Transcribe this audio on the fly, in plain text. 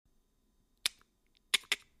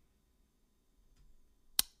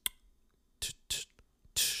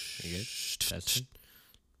You good? Testing.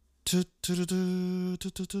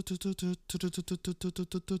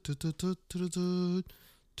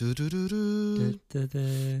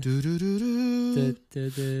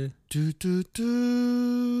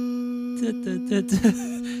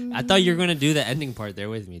 I thought you were gonna do the ending part there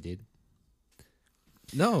with me, dude.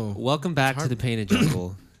 No. Welcome back to the Painted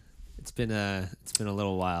Jungle. It's been a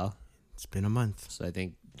little while. It's been a month. So I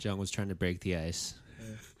think Jung was trying to break the ice.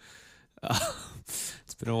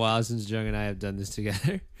 It's been a while since Jung and I have done this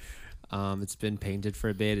together. It's been painted for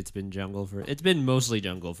a bit. It's been mostly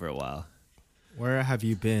jungle for a while. Where have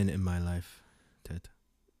you been in my life, Ted?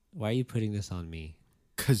 Why are you putting this on me?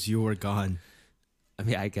 Because you were gone. I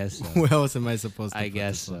mean, I guess so. Where else am I supposed to I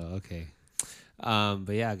guess so. Okay.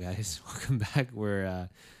 But yeah, guys, welcome back. We're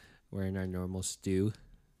in our normal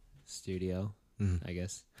studio, I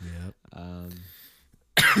guess. Yep.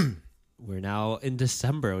 We're now in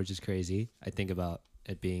December, which is crazy. I think about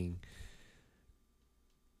it being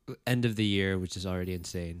end of the year, which is already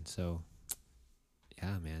insane. So,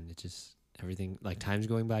 yeah, man, it just everything like time's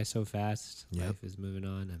going by so fast. Yep. Life is moving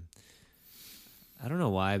on, and I don't know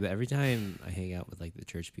why, but every time I hang out with like the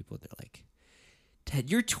church people, they're like,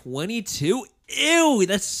 "Ted, you're 22? Ew,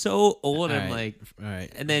 that's so old." I'm like, all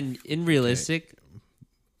right. And then in realistic,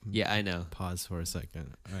 yeah, I know. Pause for a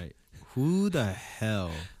second. All right. Who the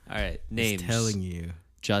hell? All right, names. Is telling you.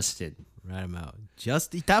 Justin. Write him out.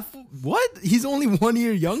 What? He's only 1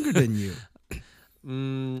 year younger than you.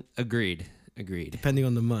 Agreed. Depending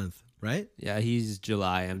on the month, right? Yeah, he's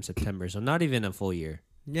July. I'm September, so not even a full year.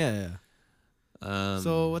 Yeah.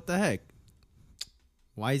 So what the heck?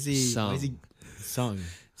 Why is he Sung?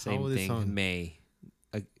 Same thing. Sung? May.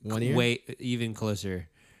 1 year. Wait, even closer.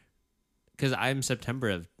 Because I'm September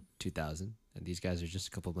of 2000, and these guys are just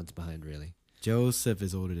a couple months behind, really. Joseph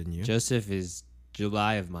is older than you. Joseph is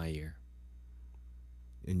July of my year.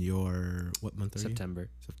 In your what month are September. you?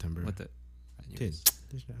 September. What the? Dude,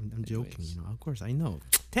 I'm joking. You know, of course I know.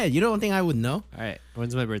 Ted, you don't think I would know? All right.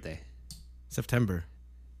 When's my birthday? September.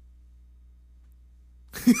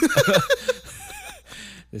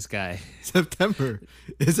 This guy. September.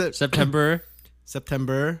 Is it September?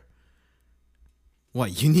 September.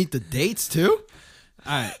 What? You need the dates too?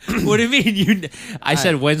 All right. What do you mean? I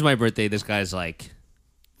said, when's my birthday? This guy's like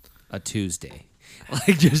a Tuesday.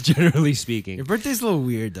 Like, just generally speaking. Your birthday's a little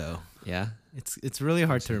weird though. Yeah. It's really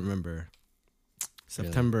hard to remember.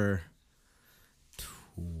 September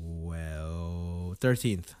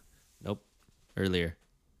 13th. Nope. Earlier.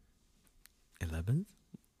 11th?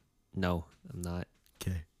 No, I'm not.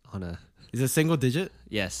 Okay. Is it a single digit?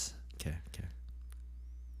 Yes. Okay.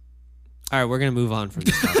 All right, we're gonna move on from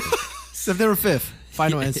this topic. September 5th.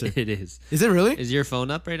 Final answer. It is. Is it really? Is your phone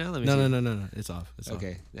up right now? Let me see. No. It's off.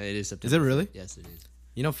 Okay. No, it is September. Is it really? 5th. Yes, it is.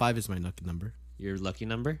 You know 5 is my lucky number. Your lucky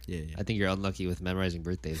number? Yeah. I think you're unlucky with memorizing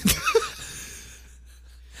birthdays.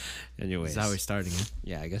 Anyways. That's how we're starting it.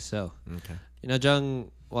 Yeah, I guess so. Okay. You know, Jung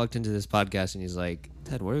walked into this podcast and he's like,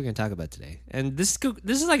 "Ted, what are we going to talk about today?" And this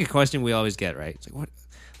is like a question we always get, right? It's like,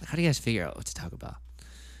 how do you guys figure out what to talk about?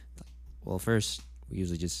 Well, first, we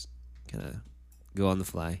usually just kind of go on the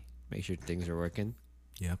fly, make sure things are working.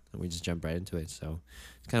 Yep. And we just jump right into it. So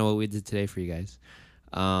it's kind of what we did today for you guys.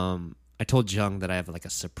 I told Jung that I have like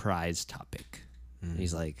a surprise topic. And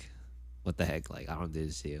he's like, "What the heck? Like, I don't do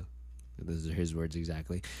this to you." Those are his words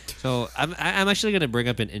exactly. So I'm actually going to bring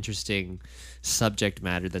up an interesting subject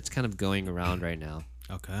matter that's kind of going around right now.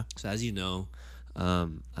 Okay. So as you know,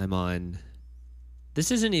 I'm on.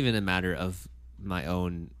 This isn't even a matter of my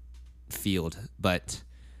own field, but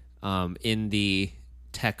in the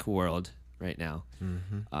tech world right now,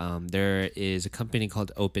 there is a company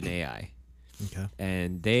called OpenAI. Okay.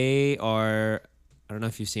 And they are, I don't know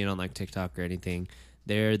if you've seen it on like TikTok or anything.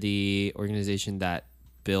 They're the organization that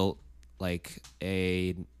built like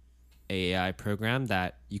a AI program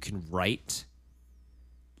that you can write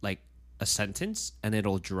like a sentence and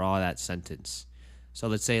it'll draw that sentence. So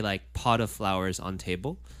let's say like pot of flowers on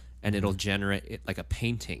table, and it'll generate it like a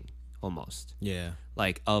painting almost. Yeah.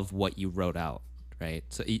 Like of what you wrote out, right?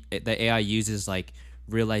 So the AI uses like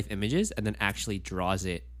real life images and then actually draws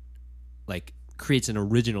it, like creates an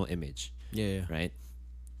original image. Yeah. Right.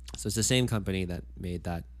 So it's the same company that made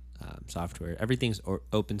that software. Everything's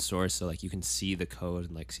open source, so like you can see the code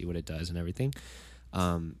and like see what it does and everything.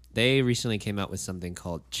 They recently came out with something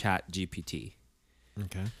called Chat GPT.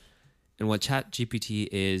 Okay. And what Chat GPT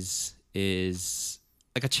is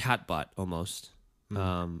like a chatbot almost.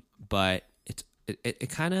 But it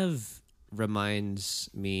kind of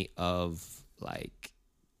reminds me of like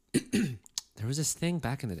there was this thing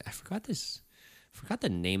back in the day. I forgot the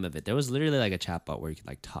name of it. There was literally like a chatbot where you could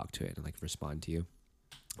like talk to it and like respond to you.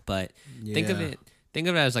 But think of it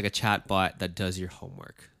as like a chat bot that does your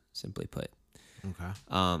homework, simply put.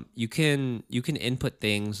 Okay. You can input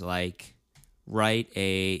things like write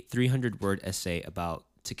a 300-word essay about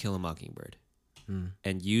To Kill a Mockingbird,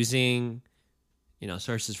 and using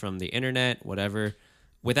sources from the internet, whatever,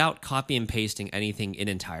 without copy and pasting anything in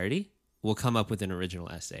entirety, will come up with an original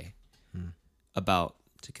essay about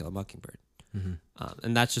To Kill a Mockingbird.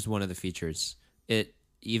 And that's just one of the features. It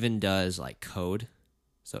even does like code.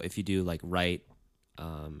 So if you do like write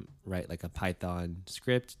like a Python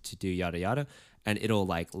script to do yada yada, and it'll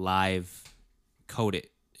like live code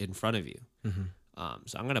it in front of you.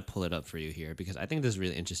 So I'm gonna pull it up for you here because I think this is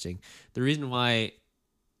really interesting. The reason why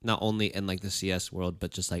not only in like the CS world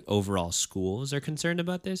but just like overall schools are concerned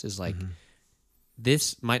about this is like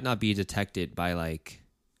this might not be detected by like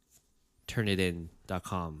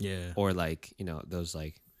Turnitin.com or like those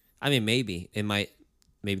like, I mean maybe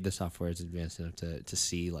the software is advanced enough to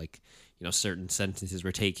see like certain sentences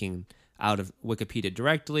we're taking out of Wikipedia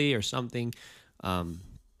directly or something.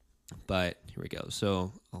 But here we go.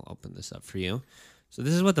 So I'll open this up for you. So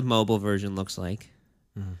this is what the mobile version looks like.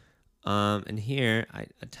 And here I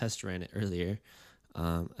test ran it earlier.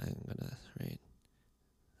 I'm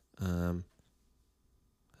gonna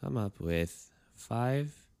come up with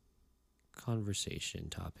 5 conversation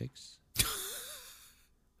topics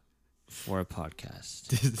for a podcast.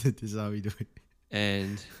 This is how we do it.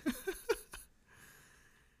 And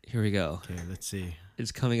here we go. Okay, let's see.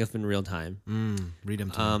 It's coming up in real time. Read them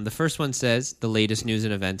to me. The first one says the latest news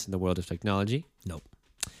and events in the world of technology. Nope.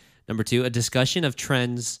 Number 2, a discussion of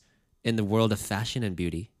trends in the world of fashion and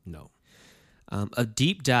beauty. No. A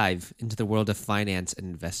deep dive into the world of finance and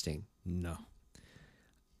investing. No.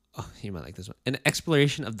 Oh, you might like this one. An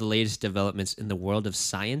exploration of the latest developments in the world of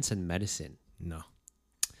science and medicine. No.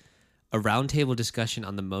 A roundtable discussion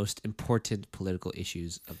on the most important political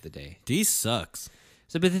issues of the day. These sucks.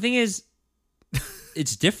 So, but the thing is,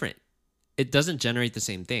 it's different. It doesn't generate the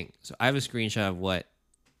same thing. So I have a screenshot of what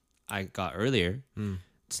I got earlier. It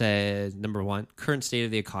says, number 1, current state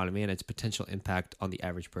of the economy and its potential impact on the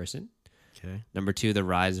average person. Okay. Number 2, the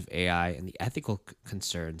rise of AI and the ethical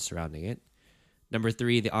concerns surrounding it. Number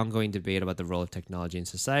 3, the ongoing debate about the role of technology in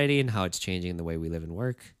society and how it's changing the way we live and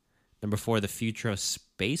work. Number 4, the future of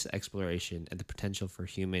space exploration and the potential for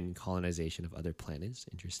human colonization of other planets.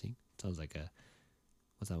 Interesting. Sounds like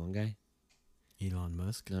what's that one guy? Elon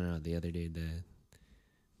Musk. No, the other dude,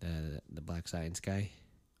 the black science guy.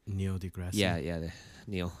 Neil deGrasse. Yeah,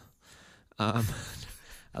 Neil. I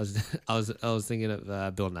was thinking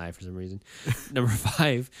of Bill Nye for some reason. Number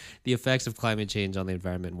 5, the effects of climate change on the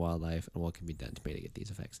environment and wildlife, and what can be done to mitigate these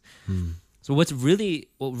effects. So what really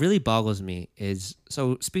boggles me is,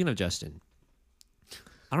 so speaking of Justin,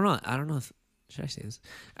 I don't know if should I say this?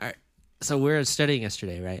 All right. So we're studying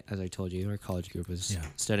yesterday, right? As I told you, our college group was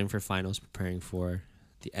studying for finals, preparing for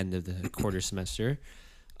the end of the quarter semester.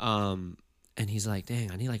 And he's like,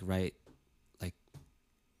 "Dang, I need like write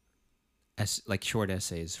like short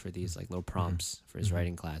essays for these like little prompts for his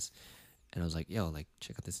writing class." And I was like, "Yo, like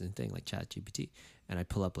check out this new thing, like ChatGPT." And I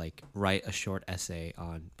pull up like write a short essay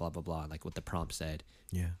on blah blah blah, like what the prompt said.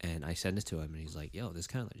 Yeah. And I send it to him, and he's like, "Yo, this is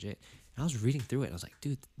kind of legit." And I was reading through it, and I was like,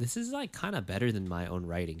 "Dude, this is like kind of better than my own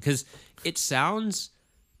writing," because it's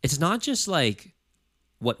not just like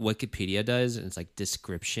what Wikipedia does, and it's like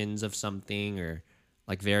descriptions of something or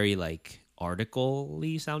like very like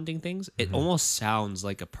article-y sounding things. It almost sounds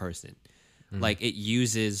like a person. Like it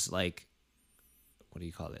uses like, what do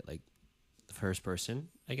you call it? Like the first person,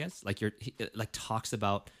 I guess. Like it like talks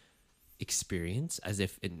about experience as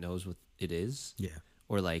if it knows what it is. Yeah.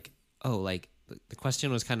 Or like, oh, like the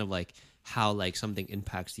question was kind of like how like something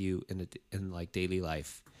impacts you in like daily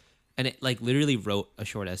life, and it like literally wrote a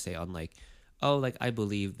short essay on like, oh, like I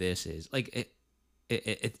believe this is like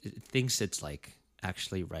it thinks it's like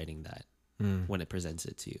actually writing that when it presents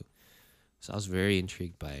it to you. So I was very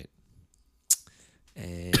intrigued by it.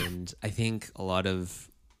 And I think a lot of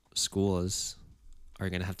schools are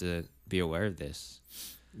going to have to be aware of this.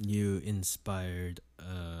 You inspired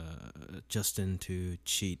Justin to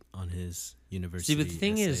cheat on his university. See, but the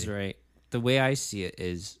thing essay. is, right, the way I see it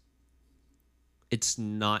is it's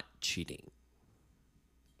not cheating.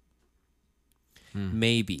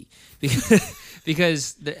 Maybe.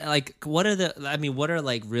 Because like, what are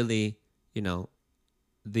like really,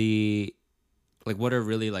 what are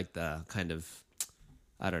really like the kind of,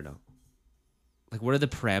 I don't know. Like, what are the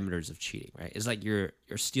parameters of cheating, right? It's like you're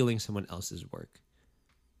stealing someone else's work,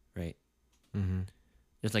 right?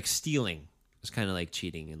 It's like stealing. It's kind of like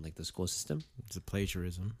cheating in like the school system. It's a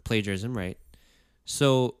plagiarism. Plagiarism, right?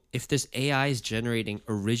 So if this AI is generating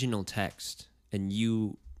original text and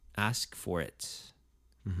you ask for it,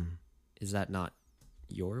 is that not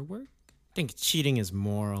your work? I think cheating is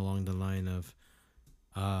more along the line of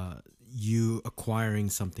you acquiring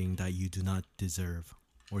something that you do not deserve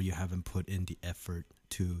or you haven't put in the effort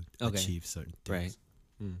to achieve certain things.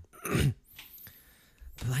 Right.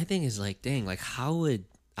 But my thing is like, dang, like how would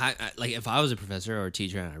I like if I was a professor or a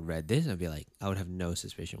teacher and I read this, I'd be like, I would have no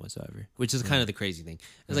suspicion whatsoever, which is kind of the crazy thing.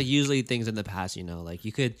 It's like usually things in the past, like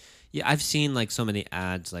you could, I've seen like so many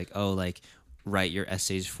ads like, oh, like write your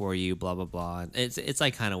essays for you, blah, blah, blah. And it's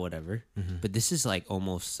like kind of whatever. But this is like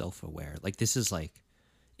almost self-aware. Like this is like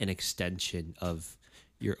an extension of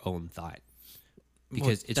your own thought.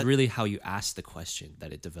 Because it's really how you ask the question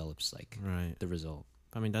that it develops like the result.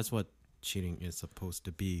 I mean, that's what cheating is supposed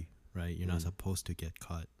to be, right? You're not supposed to get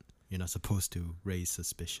caught. You're not supposed to raise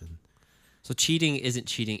suspicion. So cheating isn't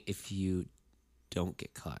cheating if you don't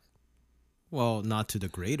get caught. Well, not to the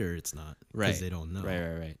grader, it's not. Right. Because they don't know.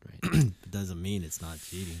 Right. It doesn't mean it's not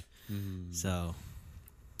cheating. So,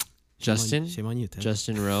 Justin, shame on you, Ted.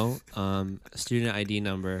 Justin Rowe, student ID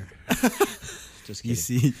number. Just kidding. You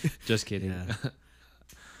see? Just kidding. Yeah.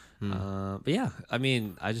 But yeah, I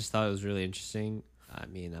mean, I just thought it was really interesting. I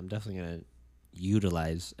mean, I'm definitely going to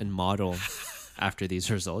utilize and model after these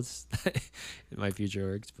results in my future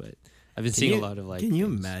works. But I've been seeing a lot of like. Can you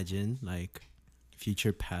imagine like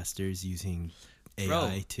future pastors using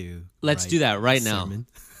AI to? Let's do that right now. Sermon?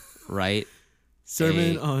 Right.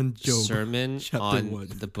 Sermon on Job. Sermon Chapter on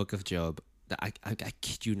 1. the book of Job. I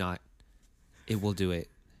kid you not. It will do it.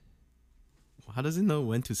 How does it know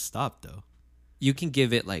when to stop though? You can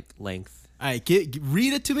give it like length. All right,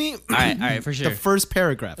 read it to me. All right, for sure. The first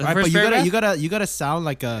paragraph. The all right, first but paragraph? you gotta sound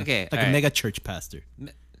like a all right. mega church pastor.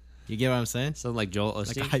 You get what I'm saying? Something like Joel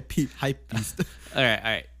Osteen. Like a hype beast all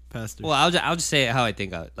right. pastor. Well, I'll just say it how I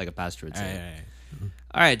think like a pastor would say it. All right.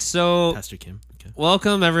 All right, so Pastor Kim. Okay.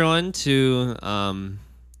 welcome everyone to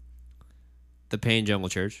the Pain Jungle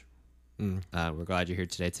Church. We're glad you're here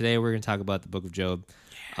today. Today we're going to talk about the Book of Job.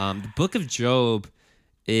 The Book of Job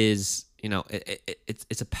is,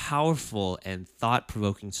 it's a powerful and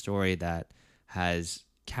thought-provoking story that has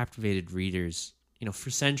captivated readers, for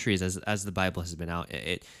centuries as the Bible has been out.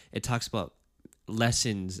 It talks about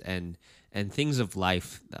lessons and things of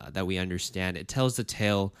life that we understand. It tells the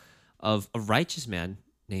tale of a righteous man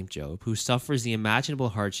named Job who suffers the imaginable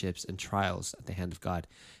hardships and trials at the hand of God.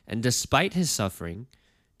 And despite his suffering,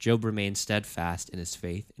 Job remains steadfast in his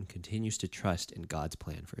faith and continues to trust in God's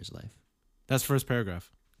plan for his life. That's first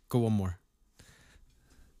paragraph. Go one more.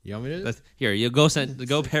 You want me to? Here, you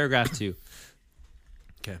go paragraph 2.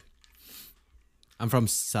 Okay. I'm from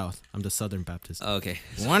South. I'm the Southern Baptist. Okay.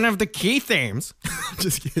 One of the key themes,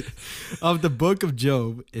 just kidding, of the Book of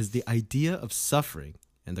Job is the idea of suffering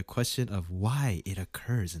and the question of why it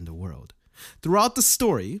occurs in the world. Throughout the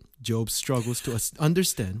story, Job struggles to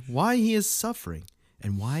understand why he is suffering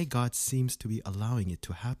and why God seems to be allowing it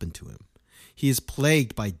to happen to him. He is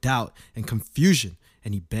plagued by doubt and confusion,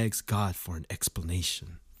 and he begs God for an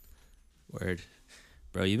explanation. Word.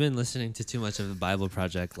 Bro, you've been listening to too much of the Bible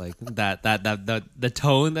Project, like the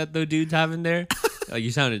tone that the dudes have in there. Like,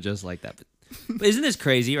 you sounded just like that. But isn't this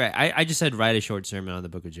crazy, right? I just said write a short sermon on the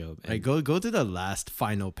Book of Job. Right, go to the last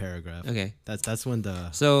final paragraph. Okay. That's when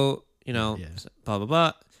the blah blah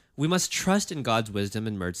blah. We must trust in God's wisdom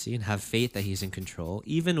and mercy and have faith that He's in control,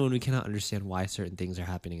 even when we cannot understand why certain things are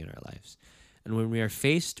happening in our lives. And when we are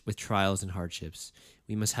faced with trials and hardships,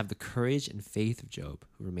 we must have the courage and faith of Job,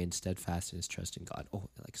 who remained steadfast in his trust in God. Oh,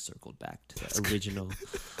 I circled back to the original.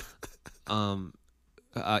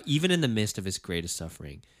 Even in the midst of his greatest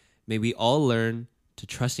suffering, may we all learn to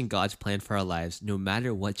trust in God's plan for our lives, no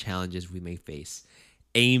matter what challenges we may face.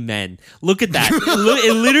 Amen. Look at that.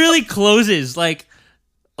 It literally closes like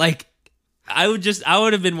I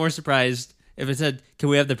would have been more surprised if it said, "Can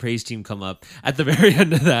we have the praise team come up?" at the very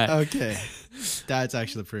end of that. Okay. That's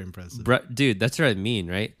actually pretty impressive. Dude, that's what I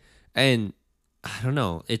mean, right? And I don't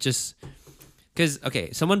know. It just... Because,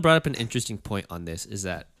 okay, someone brought up an interesting point on this, is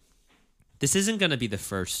that this isn't going to be the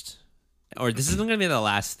first, or this isn't going to be the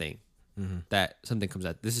last thing that something comes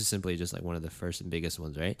out. This is simply just like one of the first and biggest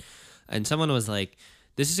ones, right? And someone was like,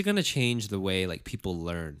 this is going to change the way like people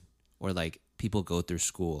learn or like people go through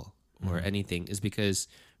school or anything, is because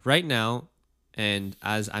right now, and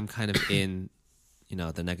as I'm kind of in...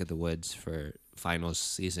 the neck of the woods for finals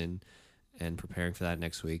season and preparing for that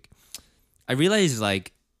next week, I realized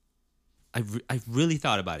like I really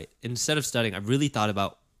thought about it. Instead of studying, I really thought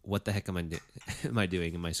about what the heck am I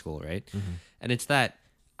doing in my school, right? And it's that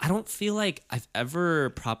I don't feel like I've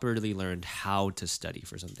ever properly learned how to study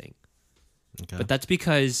for something. Okay. But that's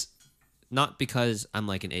because not because I'm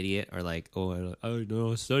like an idiot or like, oh, I don't know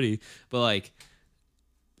how to study, but like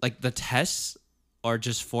the tests are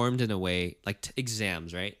just formed in a way, like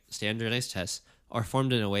exams, right? Standardized tests are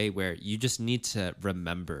formed in a way where you just need to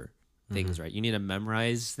remember things, right? You need to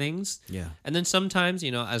memorize things. Yeah. And then sometimes,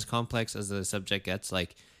 as complex as the subject gets,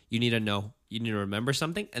 like you need to remember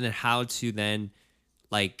something and then how to then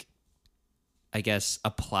like, I guess,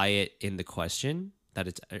 apply it in the question that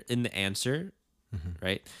it's in the answer,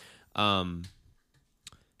 right?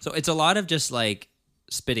 So it's a lot of just like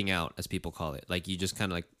spitting out, as people call it. Like you just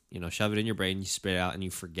kind of like, shove it in your brain, you spit it out and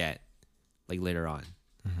you forget like later on,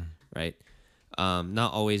 right?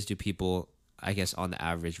 Not always do people, I guess, on the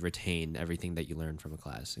average, retain everything that you learn from a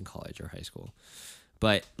class in college or high school.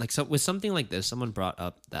 But like with something like this, someone brought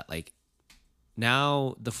up that like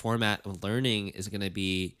now the format of learning is going to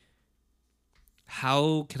be,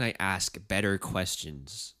 how can I ask better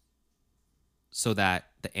questions so that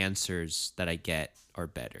the answers that I get are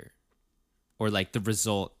better? Or like the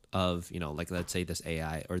result of, like let's say this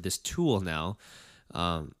AI or this tool now,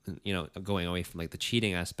 going away from like the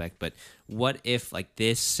cheating aspect, but what if like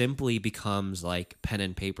this simply becomes like pen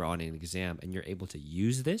and paper on an exam and you're able to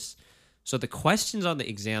use this? So the questions on the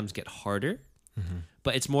exams get harder,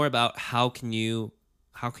 but it's more about how can you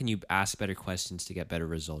ask better questions to get better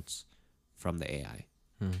results from the AI,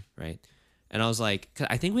 right? And I was like, 'cause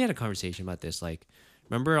I think we had a conversation about this. Like,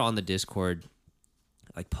 remember on the Discord,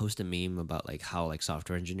 like post a meme about like how like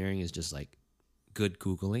software engineering is just like good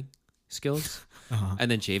Googling skills.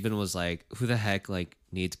 And then Jabin was like, who the heck like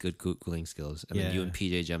needs good Googling skills? And then you and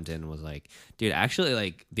PJ jumped in and was like, dude, actually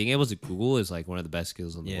like being able to Google is like one of the best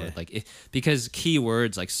skills in the world. Like because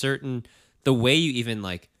keywords, like the way you even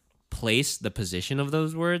like place the position of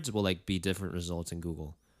those words will like be different results in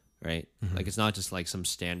Google. Right? Like it's not just like some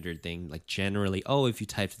standard thing, like generally, if you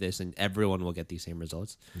typed this and everyone will get these same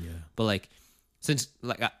results. Yeah. But like, since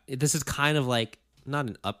like this is kind of like not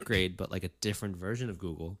an upgrade, but like a different version of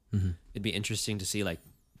Google, it'd be interesting to see like,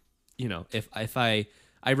 if I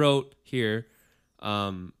wrote here,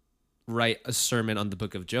 write a sermon on the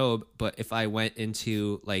book of Job, but if I went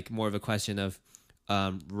into like more of a question of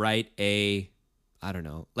write a, I don't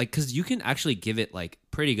know, like, because you can actually give it like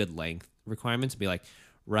pretty good length requirements, be like,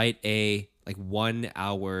 write a like 1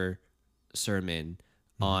 hour sermon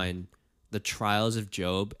on the trials of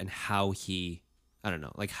Job and how he, I don't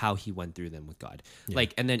know, like how he went through them with God. Yeah.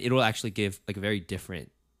 Like, and then it'll actually give like a very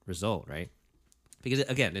different result, right? Because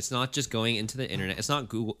again, it's not just going into the internet. It's not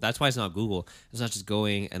Google. That's why it's not Google. It's not just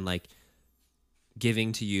going and like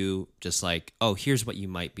giving to you just like, oh, here's what you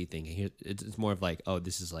might be thinking. It's more of like, oh,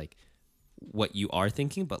 this is like what you are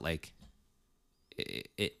thinking, but like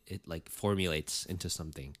it like formulates into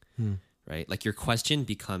something, right? Like your question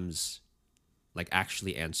becomes like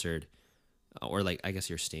actually answered, or like I guess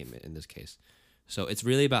your statement in this case. So it's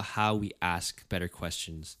really about how we ask better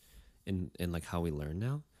questions in like how we learn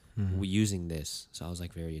now. We're using this. So I was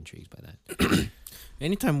like very intrigued by that.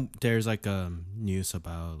 Anytime there's like news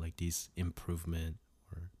about like these improvement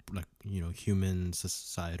or like, human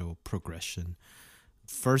societal progression,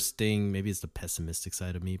 first thing, maybe it's the pessimistic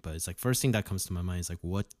side of me, but it's like first thing that comes to my mind is like,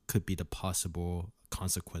 what could be the possible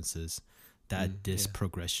consequences that this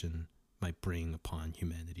progression might bring upon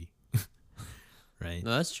humanity? Right?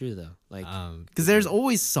 No, that's true though. Like, because there's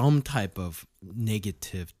always some type of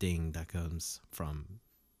negative thing that comes from,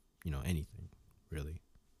 anything really.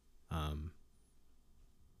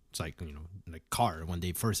 It's like, like car, when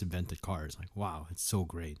they first invented cars, like, wow, it's so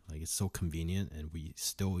great. Like it's so convenient and we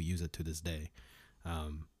still use it to this day.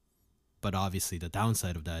 But obviously the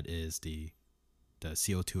downside of that is the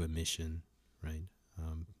CO2 emission, right?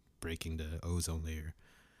 Breaking the ozone layer,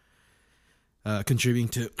 contributing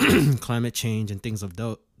to climate change and things of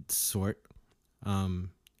that sort. And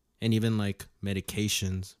even like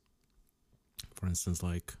medications, for instance,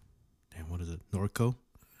 like, what is it? Norco,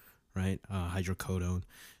 right? Hydrocodone.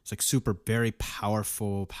 It's like very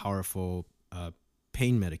powerful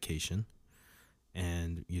pain medication.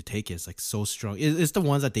 And you take it, it's like so strong. It's the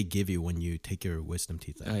ones that they give you when you take your wisdom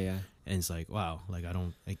teeth out. Oh yeah. And it's like, wow, like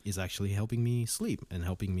it's actually helping me sleep and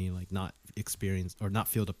helping me like not experience or not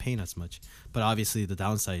feel the pain as much. But obviously the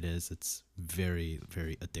downside is it's very,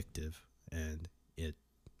 very addictive and it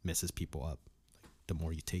messes people up the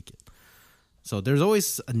more you take it. So there's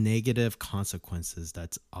always a negative consequences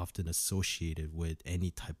that's often associated with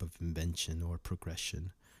any type of invention or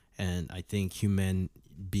progression. And I think human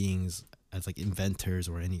beings as like inventors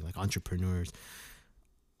or any like entrepreneurs,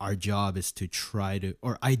 our job is to try to,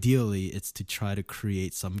 or ideally it's to try to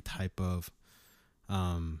create some type of,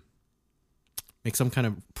 make some kind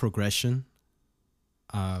of progression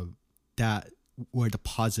that where the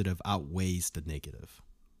positive outweighs the negative.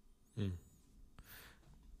 Mm.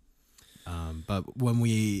 But when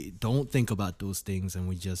we don't think about those things and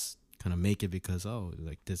we just kind of make it because, oh,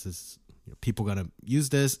 like this is, people gonna use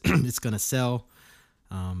this, it's gonna sell,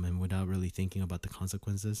 and without really thinking about the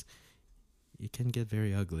consequences, it can get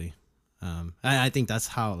very ugly. I think that's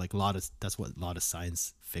how like that's what a lot of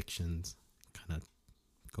science fictions kind of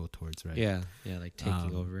go towards, right? Yeah, like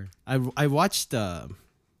taking over. I watched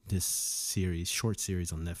this short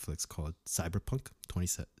series on Netflix called Cyberpunk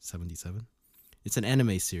 2077. It's an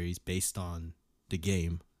anime series based on the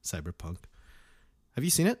game Cyberpunk. Have you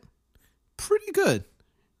seen it? Pretty good.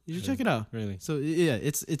 You should check it out. Really? So yeah,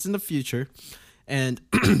 it's in the future, and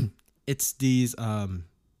it's these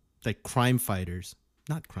like crime fighters,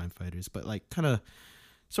 not crime fighters, but like kind of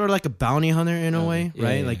sort of like a bounty hunter in a way, yeah,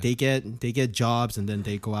 right? yeah, Like yeah. they get jobs and then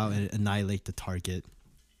they go out and annihilate the target,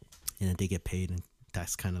 and then they get paid, and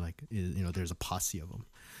that's kind of like, there's a posse of them.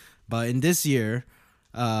 But in this year,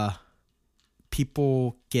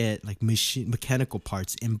 people get like mechanical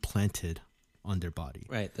parts implanted on their body.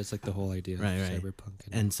 Right, that's like the whole idea of Right. cyberpunk.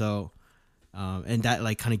 And so, and that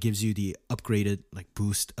like kind of gives you the upgraded like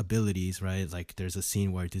boost abilities, right? Like there's a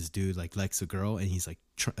scene where this dude like likes a girl and he's like,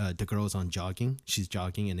 the girl's she's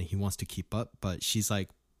jogging and then he wants to keep up, but she's like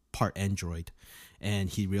part android, and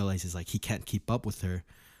he realizes like he can't keep up with her.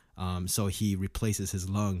 So he replaces his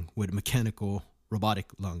lung with a mechanical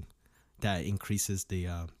robotic lung that increases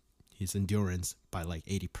his endurance by like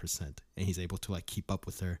 80%, and he's able to like keep up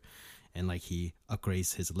with her. And like he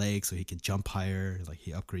upgrades his legs so he can jump higher. Like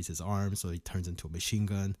he upgrades his arms so he turns into a machine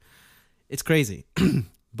gun. It's crazy.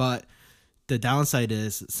 But the downside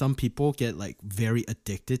is some people get like very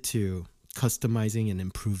addicted to customizing and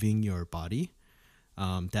improving your body.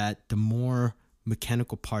 That the more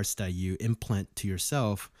mechanical parts that you implant to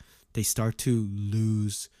yourself, they start to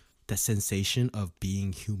lose the sensation of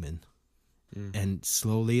being human. Mm-hmm. And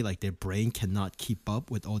slowly like their brain cannot keep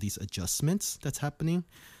up with all these adjustments that's happening.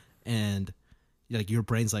 And like your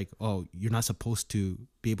brain's like, oh, you're not supposed to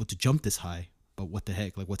be able to jump this high, but what the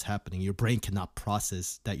heck, like what's happening? Your brain cannot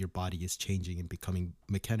process that your body is changing and becoming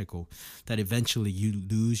mechanical, that eventually you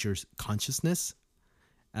lose your consciousness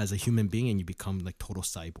as a human being and you become like total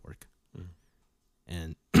cyborg.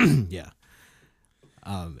 And yeah.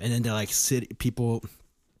 And then they're like people,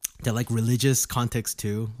 they're like religious context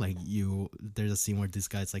too. Like there's a scene where this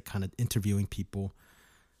guy's like kind of interviewing people.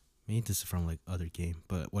 Maybe this is from like other game,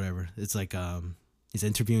 but whatever. It's like he's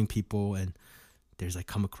interviewing people, and there's like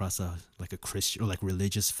come across a Christian or like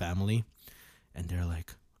religious family, and they're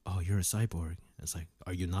like, "Oh, you're a cyborg." It's like,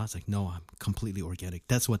 "Are you not?" It's like, "No, I'm completely organic."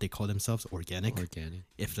 That's what they call themselves, organic. Organic.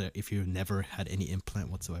 If you never had any implant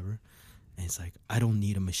whatsoever, and it's like, I don't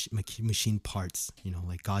need a machine parts.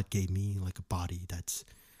 Like God gave me like a body that's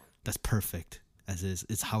perfect as is.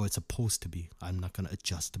 It's how it's supposed to be. I'm not gonna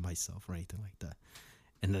adjust to myself or anything like that.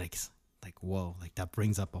 And like whoa, like that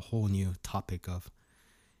brings up a whole new topic of,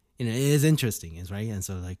 it is interesting, is right. And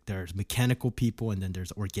so like there's mechanical people and then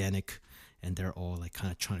there's organic, and they're all like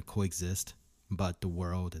kind of trying to coexist. But the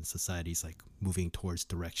world and society is like moving towards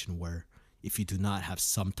direction where if you do not have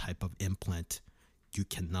some type of implant, you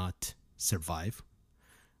cannot survive.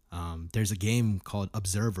 There's a game called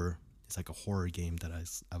Observer. It's like a horror game that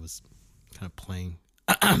I was kind of playing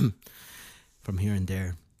from here and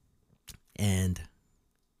there, and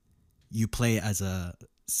you play as a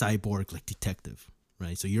cyborg like detective,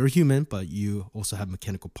 right? So you're a human, but you also have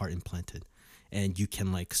mechanical part implanted, and you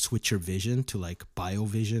can like switch your vision to like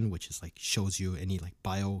biovision, which is like shows you any like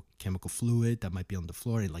biochemical fluid that might be on the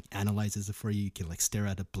floor, and like analyzes it for you. You can like stare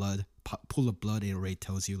at the blood, pull the blood, and it already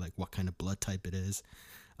tells you like what kind of blood type it is,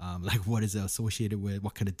 like what is it associated with,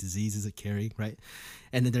 what kind of disease is it carrying, right?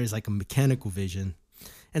 And then there's like a mechanical vision,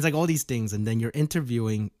 and it's like all these things, and then you're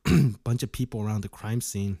interviewing a bunch of people around the crime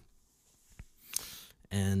scene.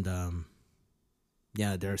 And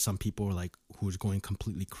yeah, there are some people like who's going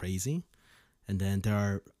completely crazy, and then there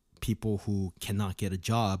are people who cannot get a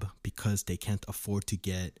job because they can't afford to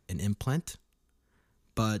get an implant,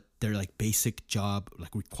 but their like basic job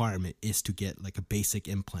like requirement is to get like a basic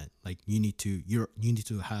implant. Like you need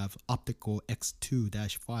to have optical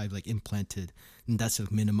X2-5 like implanted, and that's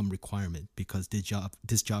a minimum requirement because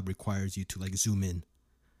this job requires you to like zoom in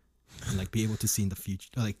and like be able to see in the future,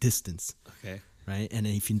 like distance. Okay. Right. And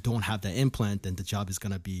then if you don't have that implant, then the job is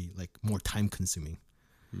going to be like more time consuming.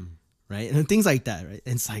 Right. And things like that. Right.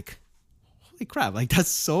 And it's like, holy crap. Like that's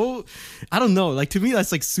so, I don't know. Like to me,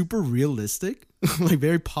 that's like super realistic, like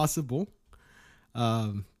very possible.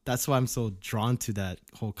 That's why I'm so drawn to that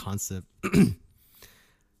whole concept. I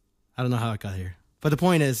don't know how I got here. But the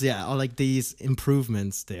point is, yeah, all like these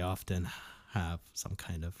improvements, they often have some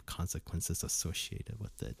kind of consequences associated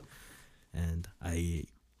with it. And I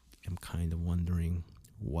am kind of wondering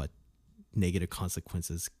what negative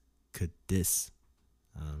consequences could this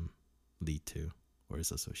lead to or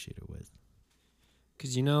is associated with.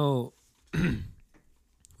 Because when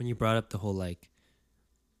you brought up the whole like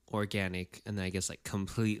organic and then I guess like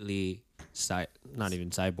completely not even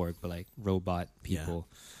cyborg but like robot people,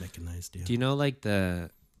 mechanized. Yeah. Do you know like the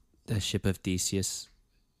ship of Theseus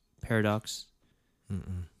paradox?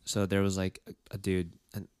 Mm-mm. So there was like a dude,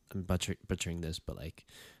 and I'm butchering this, but like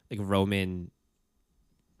Roman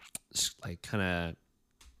like kind of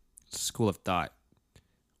school of thought,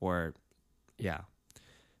 or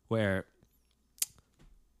where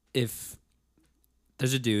if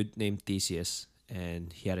there's a dude named Theseus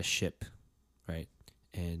and he had a ship, right?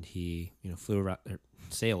 And he, flew around, or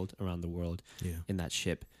sailed around the world in that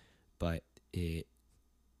ship, but the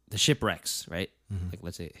ship wrecks, right? Mm-hmm. Like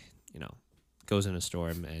let's say, goes in a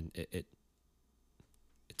storm and it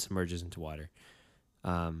submerges into water.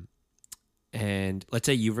 And let's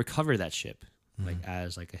say you recover that ship, like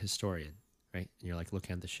as like a historian, right? And you're like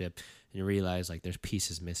looking at the ship and you realize like there's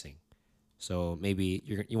pieces missing. So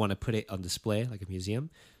maybe you want to put it on display like a museum.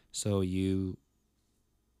 So you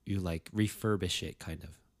like refurbish it kind of.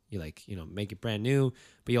 You like, make it brand new,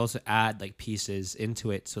 but you also add like pieces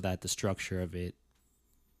into it so that the structure of it,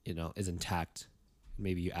 is intact.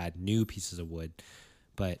 Maybe you add new pieces of wood,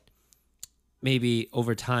 but maybe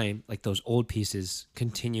over time, like those old pieces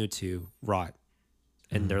continue to rot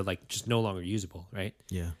and they're like just no longer usable, right?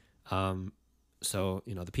 Yeah. So,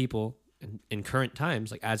 the people in current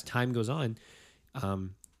times, like as time goes on,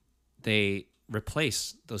 they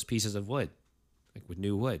replace those pieces of wood, like with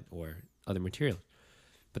new wood or other materials.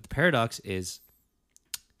 But the paradox is,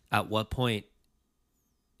 at what point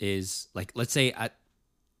is like, let's say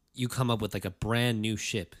you come up with like a brand new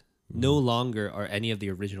ship. No longer are any of the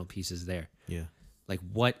original pieces there. Yeah. Like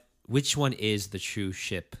which one is the true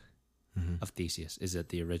ship of Theseus? Is it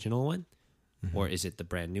the original one or is it the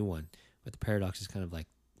brand new one? But the paradox is kind of like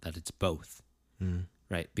that it's both,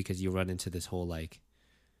 right? Because you run into this whole like,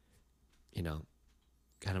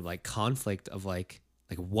 kind of like conflict of like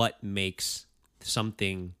what makes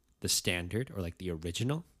something the standard or like the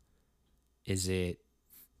original? Is it,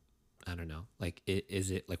 I don't know, like is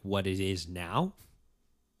it like what it is now?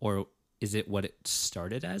 Or is it what it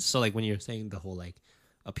started as? So like when you're saying the whole like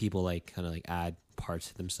people like kind of like add parts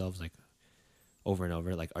to themselves like over and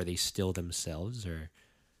over, like are they still themselves, or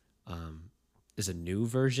is a new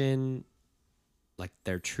version like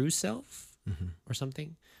their true self or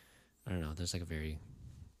something? I don't know. There's like a very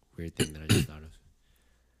weird thing that I just thought of.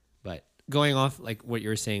 But going off like what you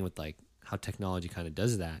were saying with like how technology kind of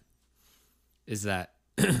does that, is that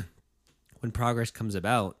when progress comes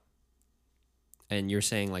about, and you're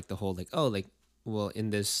saying like the whole like, oh, like, well, in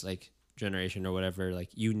this like generation or whatever, like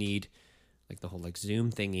you need like the whole like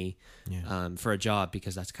Zoom thingy for a job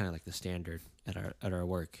because that's kind of like the standard at our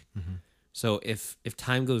work. So if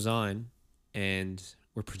time goes on and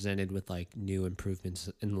we're presented with like new improvements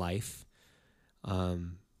in life,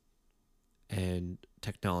 and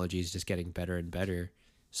technology is just getting better and better,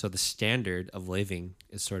 so the standard of living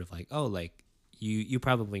is sort of like, oh, like you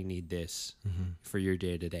probably need this for your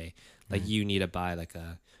day to day. Like you need to buy like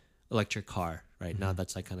a electric car right now.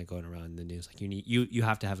 That's like kind of going around in the news. Like you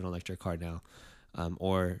have to have an electric car now,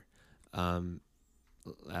 or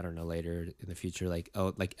I don't know, later in the future, like,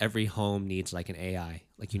 oh, like every home needs like an AI.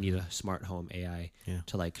 Like you need a smart home AI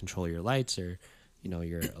to like control your lights or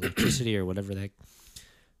your electricity or whatever the heck.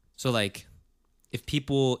 So like if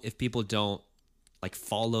people don't like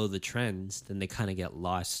follow the trends, then they kind of get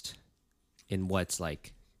lost in what's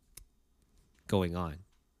like going on.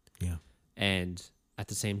 Yeah. And at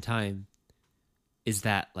the same time, is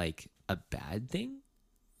that like a bad thing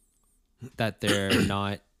that they're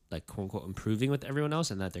not like quote unquote improving with everyone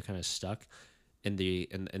else and that they're kind of stuck in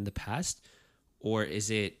the past? Or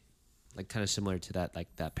is it like kind of similar to that,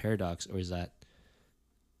 like that paradox, or is that,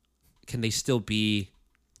 can they still be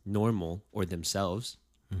normal or themselves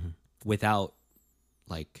without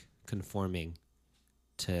like conforming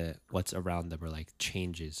to what's around them or like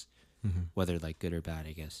changes, whether like good or bad,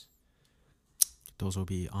 I guess? Those will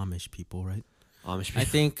be Amish people, right? Amish people. I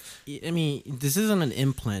think, I mean, this isn't an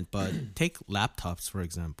implant, but take laptops, for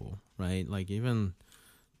example, right? Like even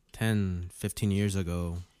 10, 15 years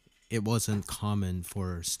ago, it wasn't common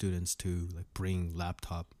for students to like bring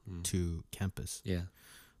laptop to campus. Yeah.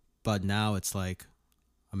 But now it's like,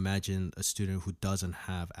 imagine a student who doesn't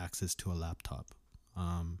have access to a laptop,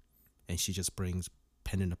 and she just brings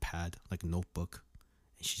pen and a pad, like a notebook,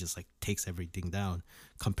 She just like takes everything down,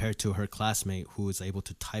 compared to her classmate who is able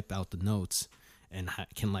to type out the notes and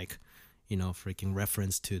can like, freaking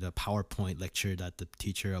reference to the PowerPoint lecture that the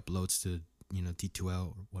teacher uploads to, D2L,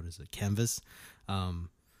 or what is it, Canvas.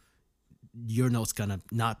 Your notes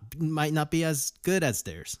might not be as good as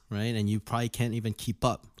theirs, right? And you probably can't even keep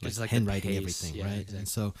up, like handwriting everything, right? Exactly. And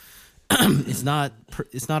so it's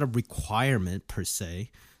not a requirement per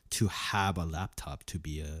se to have a laptop to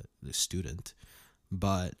be a student,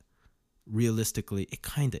 but realistically, it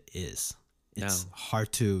kind of is. It's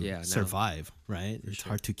hard to survive, right? It's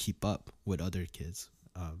hard to keep up with other kids.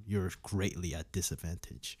 You're greatly at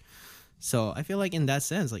disadvantage. So I feel like in that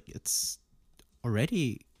sense, like it's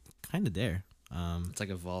already kind of there. It's like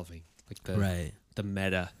evolving, like the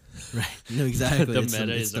meta. Right. No, exactly. The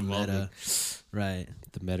meta is the evolving. meta. Right.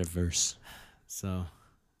 The metaverse. So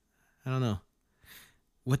I don't know.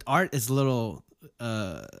 With art, it's a little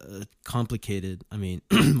complicated. I mean,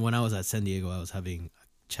 when I was at San Diego, I was having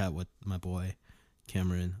a chat with my boy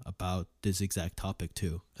Cameron about this exact topic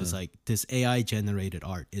too. It's like, this AI generated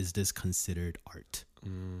art, is this considered art?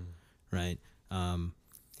 Right?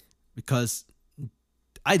 Because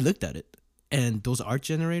I looked at it, and those AI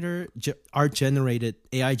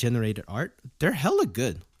generated art, they're hella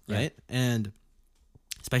good, right? And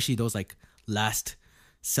especially those like last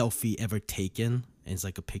selfie ever taken, and it's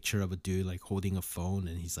like a picture of a dude like holding a phone,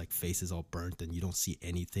 and his like face is all burnt, and you don't see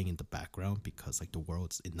anything in the background because like the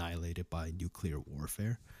world's annihilated by nuclear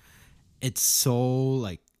warfare. It's so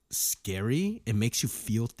like scary. It makes you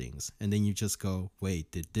feel things, and then you just go,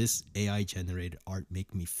 wait, did this AI generated art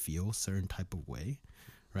make me feel a certain type of way?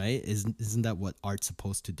 Right? Isn't that what art's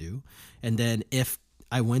supposed to do? And then if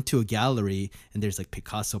I went to a gallery and there's like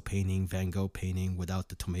Picasso painting, Van Gogh painting without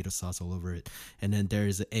the tomato sauce all over it, and then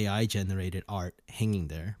there's AI generated art hanging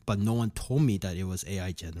there, but no one told me that it was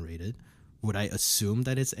AI generated, would I assume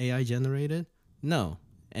that it's AI generated? No.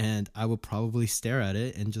 And I would probably stare at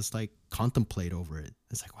it and just like contemplate over it.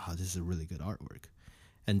 It's like, wow, this is a really good artwork.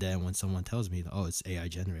 And then when someone tells me, oh, it's AI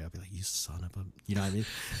generated, I'll be like, you son of a, you know what I mean?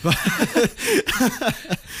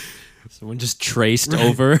 Someone just traced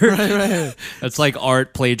over. Right. That's like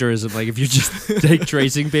art plagiarism. Like if you just take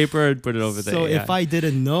tracing paper and put it over there. So if I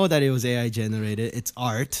didn't know that it was AI generated, it's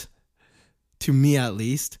art, to me at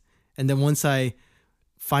least. And then once I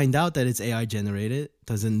find out that it's AI generated,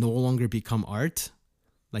 does it no longer become art?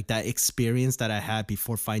 Like that experience that I had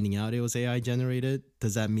before finding out it was AI generated,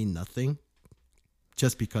 does that mean nothing?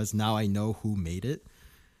 Just because now I know who made it?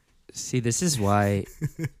 See, this is why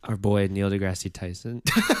our boy Neil deGrasse Tyson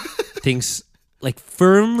thinks, like,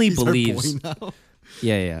 firmly believes. Our boy now?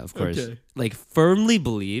 Yeah, of course. Okay. Like, firmly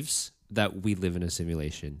believes that we live in a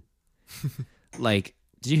simulation. Like,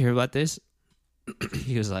 did you hear about this?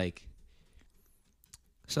 He was like,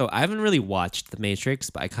 so I haven't really watched The Matrix,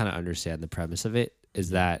 but I kind of understand the premise of it.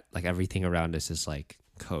 Is that like everything around us is like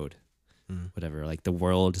code, whatever. Like the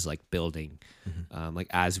world is like building, like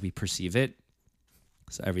as we perceive it.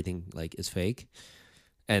 So everything like is fake,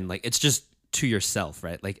 and like it's just to yourself,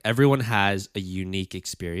 right? Like everyone has a unique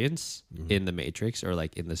experience in the Matrix or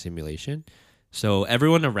like in the simulation. So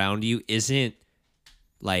everyone around you isn't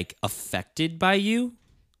like affected by you,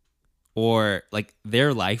 or like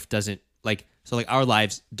their life doesn't like. So like our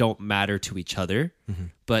lives don't matter to each other,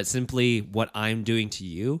 but simply what I'm doing to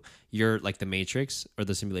you, you're like the Matrix or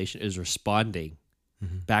the simulation is responding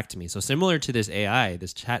back to me. So similar to this AI,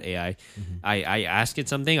 this chat AI, I ask it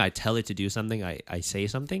something, I tell it to do something, I say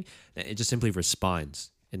something, and it just simply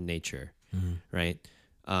responds in nature, right?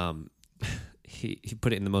 He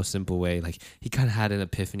put it in the most simple way. Like he kind of had an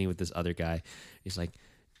epiphany with this other guy. He's like,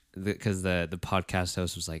 because the podcast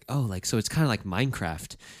host was like, oh, like, so it's kind of like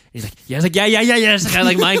Minecraft. And he's like, yeah, it's like, yeah, it's kind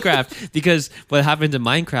of like Minecraft. Because what happens in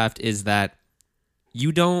Minecraft is that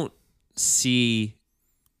you don't see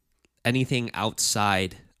anything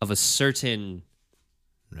outside of a certain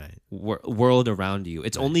world around you.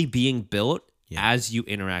 It's only being built as you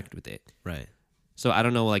interact with it. Right. So I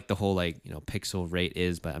don't know like the whole like, pixel rate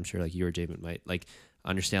is, but I'm sure like you or Jamin might like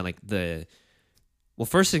understand like well,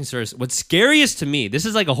 first things first, what's scariest to me, this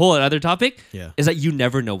is like a whole other topic, is that you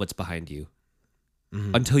never know what's behind you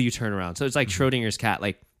until you turn around. So it's like Schrodinger's cat.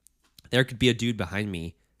 Like there could be a dude behind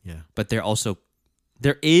me, but there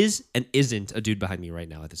is and isn't a dude behind me right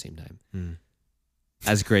now at the same time.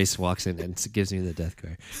 As Grace walks in and gives me the death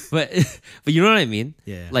glare. But you know what I mean?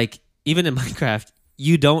 Yeah. Like even in Minecraft,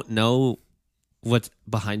 you don't know what's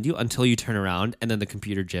behind you until you turn around and then the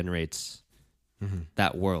computer generates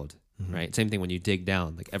that world. Right. Same thing when you dig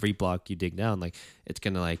down, like every block you dig down, like it's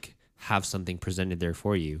going to like have something presented there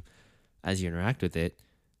for you as you interact with it,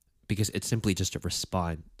 because it's simply just a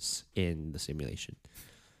response in the simulation.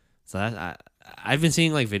 So I've been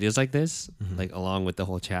seeing like videos like this, Mhm. like along with the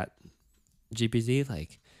whole chat GPT.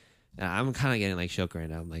 Like, I'm kind of getting like shook right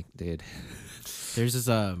now. I'm like, dude, There's this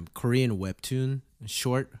Korean webtoon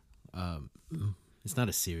short. Um, it's not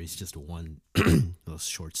a series, just one little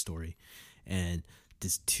short story. And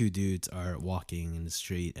these two dudes are walking in the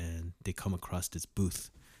street, and they come across this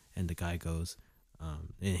booth, and the guy goes,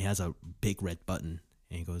 and he has a big red button,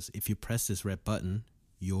 and he goes, "If you press this red button,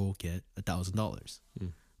 you'll get $1,000."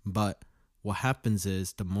 Mm. But what happens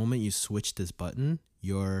is the moment you switch this button,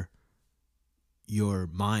 your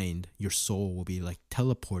mind, your soul will be like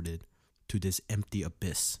teleported to this empty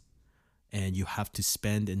abyss, and you have to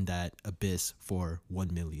spend in that abyss for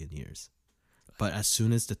 1 million years. But as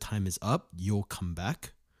soon as the time is up, you'll come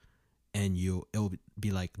back, and it'll be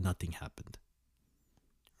like nothing happened.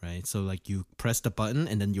 Right? So like you press the button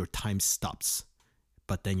and then your time stops.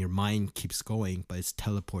 But then your mind keeps going, but it's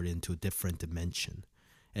teleported into a different dimension.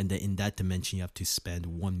 And then in that dimension you have to spend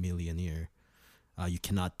 1 million year. You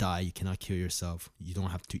cannot die, you cannot kill yourself, you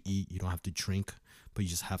don't have to eat, you don't have to drink, but you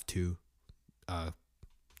just have to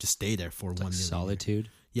just stay there for 1 like million solitude.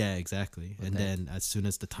 year. Yeah, exactly. And then as soon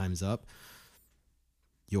as the time's up,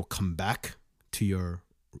 you'll come back to your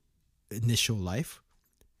initial life,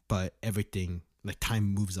 but everything, like time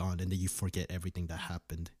moves on, and then you forget everything that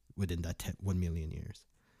happened within that 1 million years.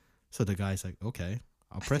 So the guy's like, okay,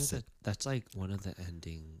 I'll press it. That's like one of the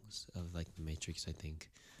endings of like the Matrix, I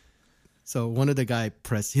think. So one of the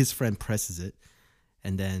his friend presses it,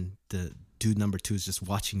 and then the dude number 2 is just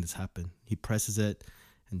watching this happen. He presses it,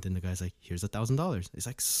 and then the guy's like, "Here's $1,000." It's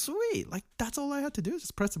like, sweet, like that's all I had to do,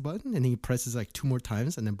 just press a button, and he presses like 2 more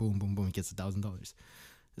times, and then boom, boom, boom, he gets $1,000.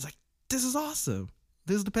 It's like, this is awesome.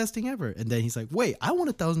 This is the best thing ever. And then he's like, wait, I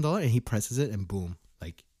want $1,000, and he presses it, and boom,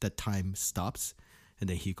 like the time stops, and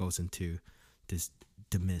then he goes into this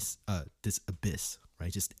abyss,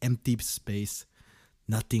 right? Just empty space.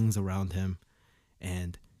 Nothing's around him,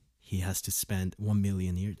 and he has to spend 1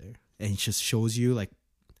 million year there. And it just shows you like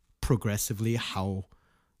progressively how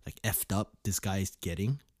like effed up this guy is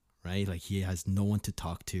getting, right? Like he has no one to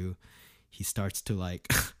talk to. He starts to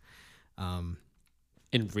like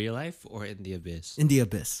in real life or in the abyss? In the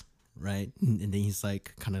abyss, right? And then he's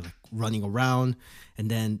like kind of like running around,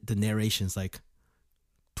 and then the narration's like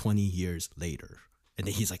 20 years later, and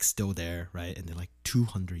then he's like still there, right? And then like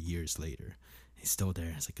 200 years later, he's still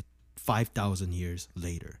there. It's like 5,000 years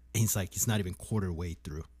later, and he's like, he's not even quarter way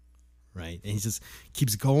through, right? And he just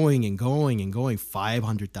keeps going and going and going.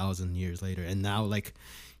 500,000 years later, and now like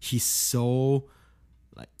he's so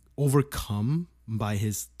like overcome by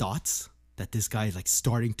his thoughts that this guy is like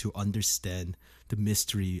starting to understand the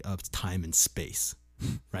mystery of time and space,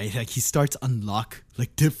 right? Like he starts to unlock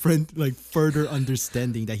like different, like further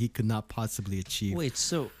understanding that he could not possibly achieve. Wait,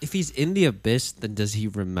 so if he's in the abyss, then does he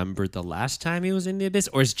remember the last time he was in the abyss?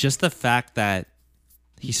 Or is just the fact that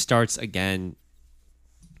he starts again,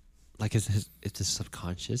 like it's his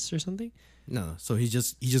subconscious or something? No, so he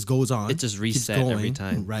just goes on. It just keeps resets every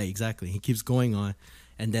time. Right, exactly. He keeps going on,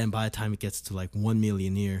 and then by the time it gets to like 1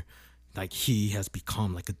 million year, like he has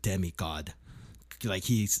become like a demigod. Like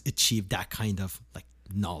he's achieved that kind of like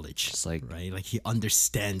knowledge. Just like, right? Like he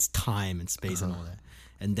understands time and space and all that.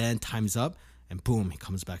 And then time's up, and boom, he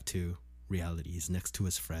comes back to reality. He's next to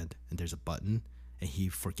his friend, and there's a button, and he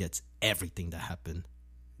forgets everything that happened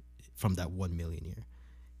from that 1 million year.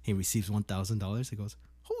 He receives $1,000. He goes,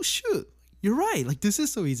 oh shoot, you're right. Like this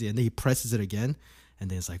is so easy. And then he presses it again,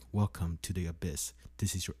 and then it's like, welcome to the abyss.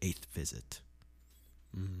 This is your 8th visit.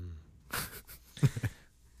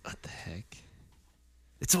 What the heck?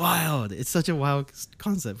 It's wild. It's such a wild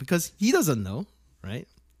concept because he doesn't know, right?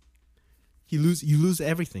 You lose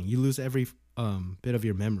everything. You lose every bit of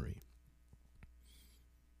your memory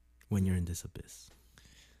when you're in this abyss.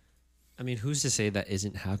 I mean, who's to say that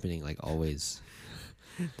isn't happening like always?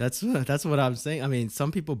 That's what I'm saying. I mean,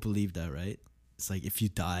 some people believe that, right? It's like if you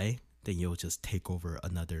die, then you'll just take over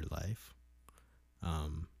another life.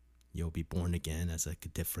 You'll be born again as like a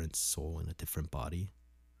different soul in a different body,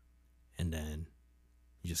 and then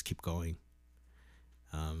you just keep going.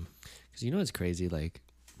 Because you know what's crazy? Like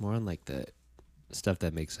more on like the stuff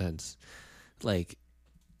that makes sense. Like,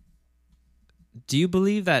 do you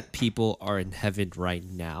believe that people are in heaven right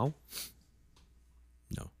now?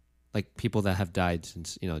 No. Like people that have died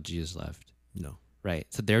since Jesus left. No. Right.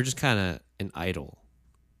 So they're just kind of an idol.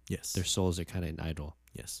 Yes. Their souls are kind of an idol.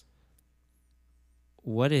 Yes.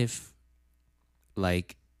 What if,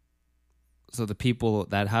 like, so the people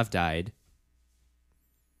that have died,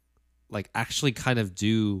 like, actually kind of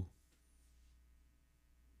do,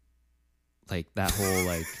 like, that whole,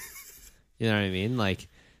 like, you know what I mean? Like,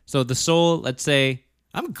 so the soul, let's say,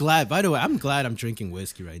 I'm glad. By the way, I'm glad I'm drinking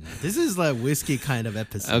whiskey right now. This is like whiskey kind of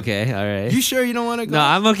episode. Okay, all right. You sure you don't want to go? No,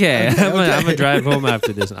 I'm okay. Okay, I'm okay. gonna drive home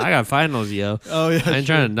after this. I got finals, yo. Oh yeah. I'm true,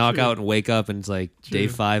 trying to knock true. out and wake up, and it's like day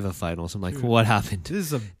True. 5 of finals. I'm like, True. what happened? This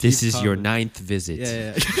is a. This deep is your topic. 9th visit.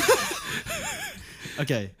 Yeah.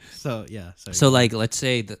 Okay. So yeah. Sorry. So like, let's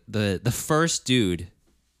say the first dude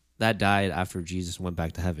that died after Jesus went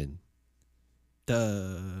back to heaven.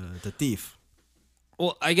 the thief.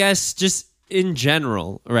 Well, I guess just in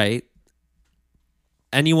general, right?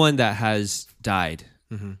 Anyone that has died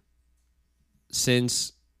Mm-hmm.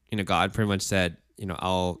 since, God pretty much said,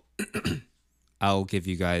 I'll give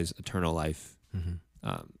you guys eternal life, Mm-hmm.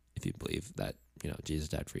 if you believe that, Jesus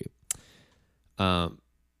died for you.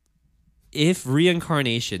 If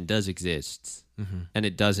reincarnation does exist, Mm-hmm. and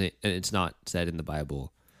it's not said in the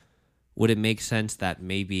Bible, would it make sense that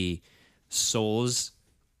maybe souls,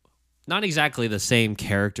 not exactly the same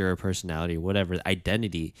character or personality or whatever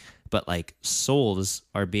identity, but like souls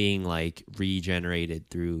are being like regenerated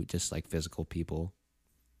through just like physical people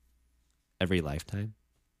every lifetime?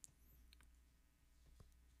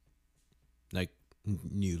 Like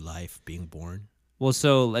new life being born. Well,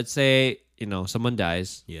 so let's say, someone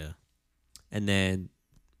dies Yeah. and then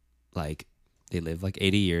like they live like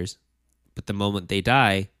 80 years, but the moment they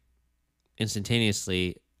die,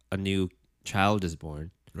 instantaneously a new child is born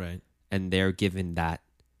Right. and they're given that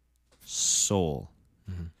soul.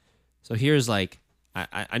 Mm-hmm. So here's like,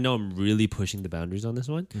 I know I'm really pushing the boundaries on this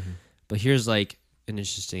one, Mm-hmm. but here's like an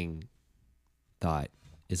interesting thought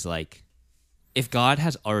is like, if God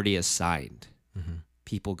has already assigned Mm-hmm.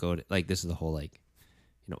 people go to, like, this is the whole like,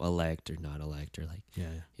 elect or not elect or like,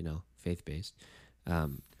 Yeah. faith-based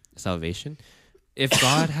salvation. If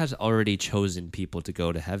God has already chosen people to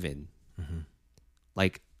go to heaven, Mm-hmm.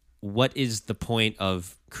 like, what is the point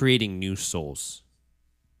of creating new souls?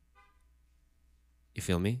 You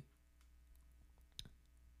feel me?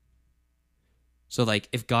 So like,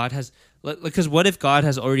 if God has, because what if God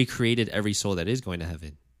has already created every soul that is going to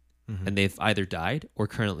heaven, Mm-hmm. and they've either died or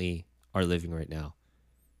currently are living right now?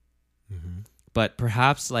 Mm-hmm. But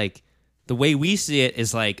perhaps like the way we see it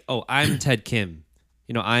is like, oh, I'm Ted Kim.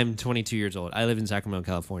 I'm 22 years old. I live in Sacramento,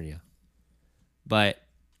 California. But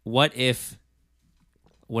what if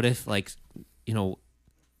like,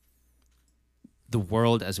 the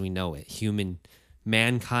world as we know it,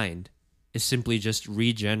 mankind is simply just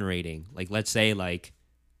regenerating, like, let's say like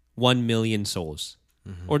 1 million souls.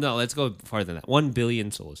 Mm-hmm. Or no, let's go farther than that. 1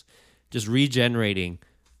 billion souls. Just regenerating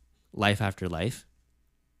life after life.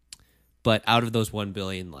 But out of those 1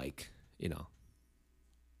 billion, like,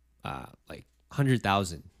 like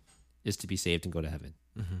 100,000 is to be saved and go to heaven.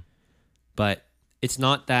 Mm-hmm. But it's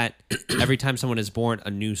not that every time someone is born,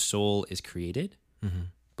 a new soul is created, Mm-hmm.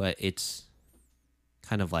 but it's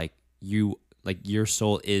kind of like your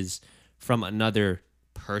soul is from another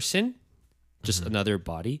person, just another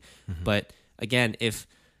body. Mm-hmm. But again, if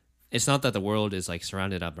it's not that the world is like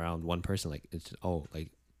surrounded up around one person, like it's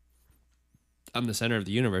like I'm the center of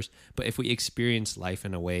the universe. But if we experience life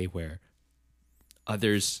in a way where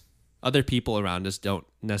other people around us don't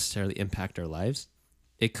necessarily impact our lives,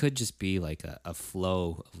 it could just be like a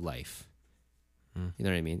flow of life. You know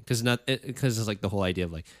what I mean? Because it's like the whole idea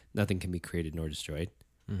of like nothing can be created nor destroyed.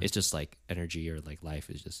 It's just like energy or like life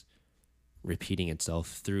is just repeating itself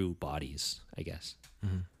through bodies, I guess.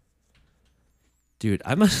 Mm-hmm. Dude,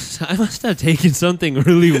 I must have taken something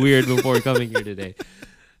really weird before coming here today,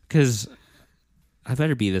 because I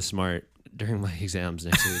better be this smart during my exams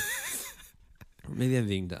next week. Or maybe I'm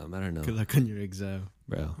being dumb. I don't know, Good luck on your exam,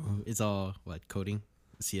 bro. It's all coding,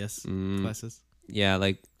 CS classes. Yeah,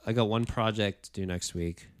 like I got one project due next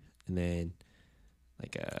week, and then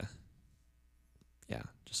like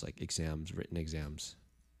just like exams, written exams,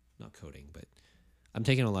 not coding, but I'm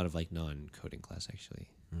taking a lot of like non-coding class actually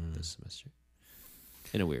this semester,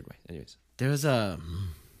 in a weird way. Anyways, There's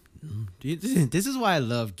this is why I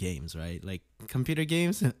love games, right? Like computer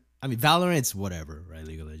games. I mean, Valorant's whatever, right?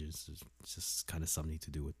 League of Legends is just kind of something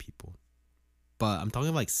to do with people. But I'm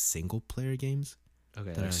talking like single player games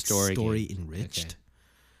okay, that are like story games. enriched. Okay.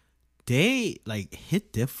 They like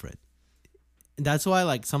hit different. And that's why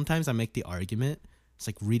like sometimes I make the argument, it's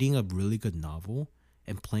like reading a really good novel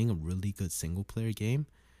and playing a really good single player game.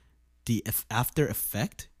 The after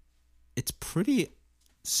effect, it's pretty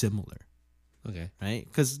similar. Okay. Right?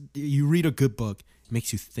 Because you read a good book, it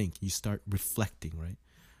makes you think, you start reflecting, right?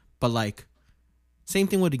 But like, same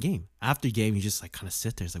thing with the game. After game, you just like kind of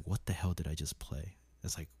sit there. It's like, what the hell did I just play?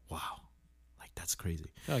 It's like, wow, like that's crazy.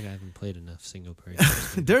 I feel like I haven't played enough single player.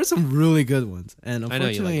 There are some really good ones, and I know you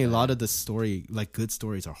unfortunately, like a that. lot of the story, like good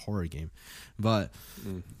stories, are horror game. But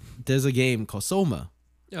there's a game called Soma,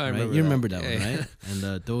 Yeah, I right? remember You that. remember that one, Yeah. right?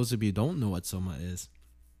 And those of you who don't know what Soma is,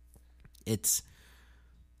 it's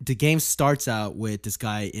the game starts out with this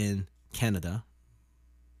guy in Canada.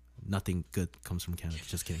 Nothing good comes from Canada.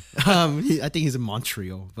 Just kidding. I think he's in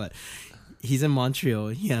Montreal, but he's in Montreal.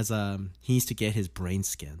 He has he needs to get his brain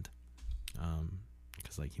scanned,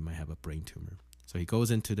 because like he might have a brain tumor. So he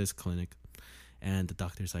goes into this clinic, and the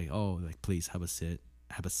doctor's like, "Oh, like please have a seat,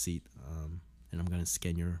 and I'm gonna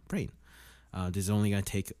scan your brain. This is only gonna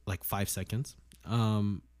take like 5 seconds."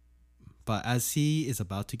 But as he is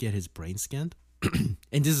about to get his brain scanned,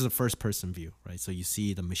 and this is a first person view, right? So you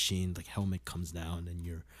see the machine, like helmet comes down, and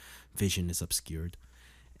your vision is obscured,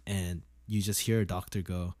 and you just hear a doctor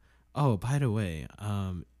go, "Oh, by the way,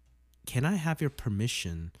 can I have your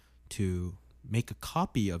permission to make a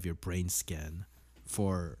copy of your brain scan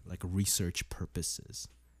for like research purposes?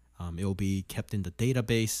 It will be kept in the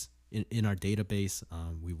database, in our database.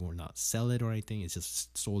 We will not sell it or anything. It's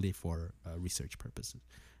just solely for research purposes."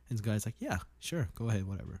 And the guy's like, "Yeah, sure, go ahead,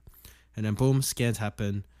 whatever." And then boom, scans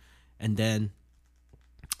happen, and then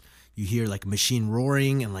you hear like machine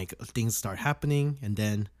roaring and like things start happening, and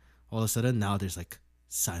then all of a sudden now there's like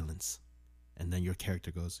silence, and then your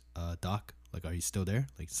character goes, "Doc, like, are you still there?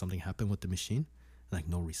 Like, something happened with the machine?" Like,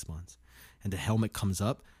 no response. And the helmet comes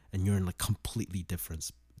up, and you're in like completely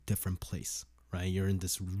different place, right? You're in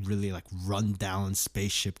this really like rundown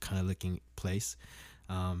spaceship kind of looking place,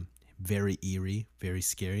 very eerie, very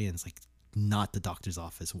scary, and it's like not the doctor's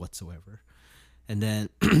office whatsoever. And then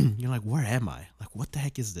you're like, "Where am I? Like, what the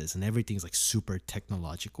heck is this?" And everything's like super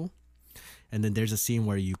technological. And then there's a scene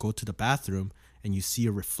where you go to the bathroom and you see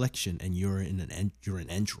a reflection, and you're an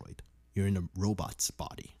android. You're in a robot's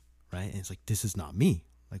body, right? And it's like, this is not me.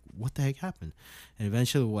 Like, what the heck happened? And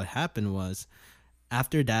eventually what happened was,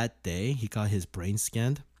 after that day, he got his brain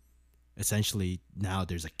scanned. Essentially, now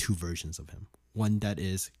there's like two versions of him. One that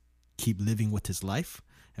is keep living with his life,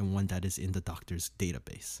 and one that is in the doctor's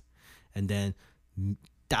database. And then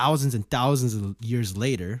thousands and thousands of years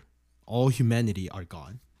later, all humanity are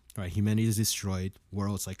gone, right? Humanity is destroyed.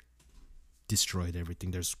 World's like destroyed,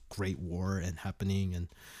 everything. There's great war and happening, and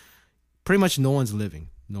pretty much no one's living.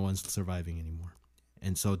 No one's surviving anymore.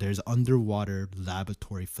 And so there's an underwater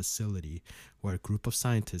laboratory facility where a group of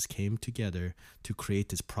scientists came together to create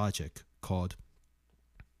this project called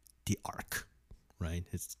the Ark, right?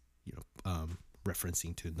 It's,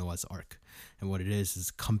 referencing to Noah's Ark. And what it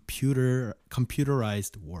is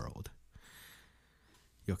computerized world.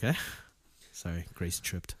 You okay? Sorry, Grace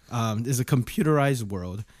tripped. It's a computerized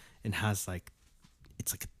world, and has like,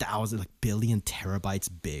 it's like 1,000, like billion terabytes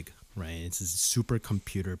big, right? It's a super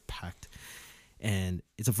computer packed, and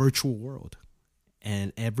it's a virtual world.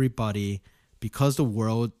 And everybody, because the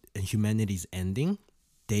world and humanity's ending,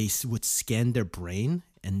 they would scan their brain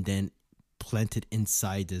and then plant it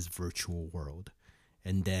inside this virtual world.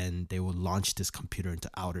 And then they will launch this computer into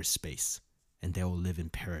outer space, and they will live in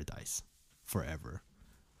paradise forever,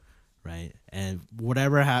 right? And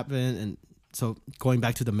whatever happened, and so going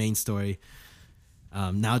back to the main story,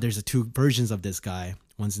 now there's two versions of this guy.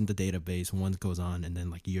 One's in the database, one goes on, and then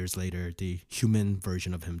like years later, the human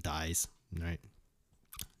version of him dies, right?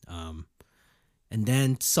 And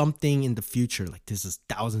then something in the future, like this is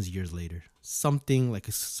thousands of years later, something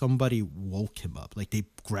like somebody woke him up. Like they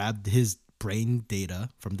grabbed his brain data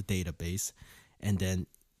from the database and then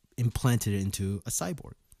implanted it into a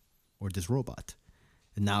cyborg or this robot.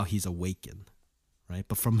 And now he's awakened, right?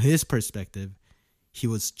 But from his perspective, he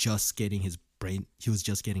was just getting his brain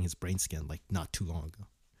scanned like not too long ago.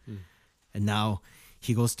 And now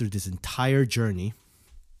he goes through this entire journey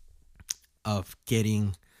of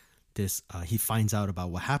getting this, he finds out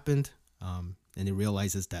about what happened, and he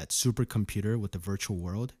realizes that supercomputer with the virtual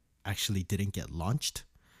world actually didn't get launched,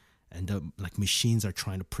 and like machines are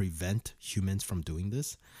trying to prevent humans from doing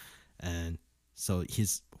this. And so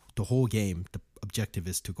the whole game, the objective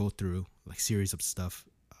is to go through like series of stuff,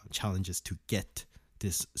 challenges to get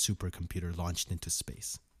this supercomputer launched into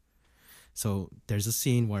space. So there's a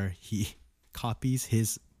scene where he copies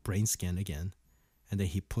his brain scan again, and then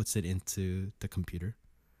he puts it into the computer,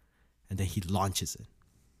 and then he launches it.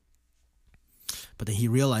 But then he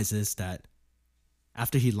realizes that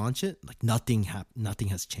after he launched it, like nothing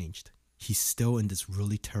has changed. He's still in this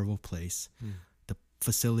really terrible place. The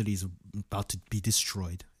facility is about to be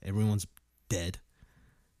destroyed. Everyone's dead.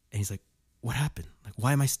 And he's like, "What happened? Like,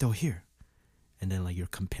 why am I still here?" And then like your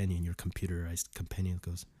computerized companion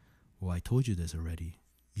goes, "Well, I told you this already.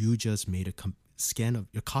 You just made a scan of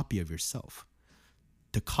your copy of yourself.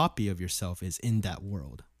 The copy of yourself is in that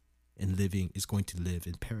world and is going to live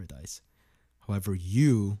in paradise. However,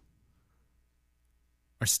 you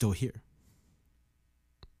are still here."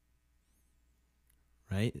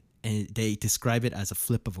 right? And they describe it as a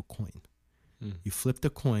flip of a coin. You flip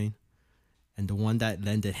the coin, and the one that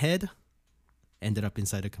landed head ended up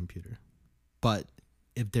inside a computer. But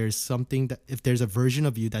if there's a version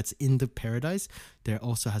of you that's in the paradise, there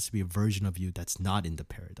also has to be a version of you that's not in the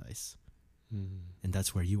paradise. And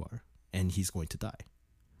that's where you are. And he's going to die.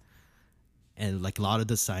 And like a lot of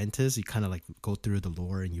the scientists, you kind of like go through the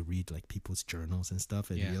lore and you read like people's journals and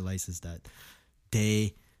stuff, and realizes that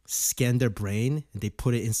they scan their brain and they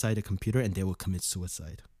put it inside a computer and they will commit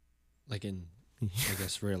suicide. Like in, I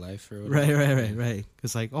guess, real life or whatever. Right.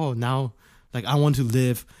 It's like, oh, now, like, I want to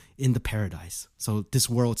live in the paradise. So this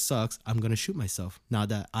world sucks. I'm going to shoot myself now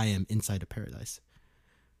that I am inside the paradise.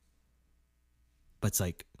 But it's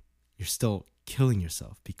like, you're still killing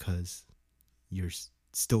yourself because you're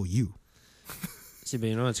still you. See, but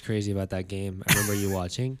you know what's crazy about that game? I remember you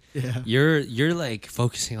watching. Yeah. You're like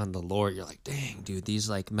focusing on the lore. You're like, dang, dude, these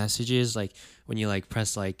like messages, like when you like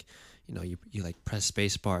press like, you know, you like press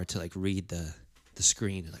space bar to like read the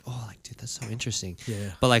screen. You're like, oh, like, dude, that's so interesting.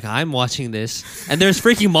 Yeah. But like I'm watching this and there's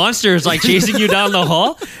freaking monsters like chasing you down the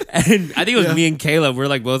hall. And I think it was me and Caleb. We're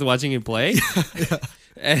like both watching you play. Yeah.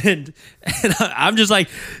 And I'm just like,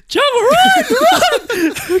 jump,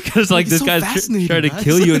 run, because like this so guy's trying to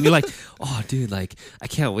kill you, and you're like, oh, dude, like I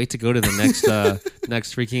can't wait to go to the next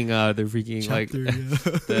next freaking the freaking Chapter,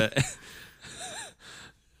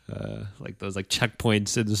 like like those like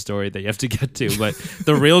checkpoints in the story that you have to get to. But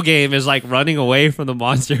the real game is like running away from the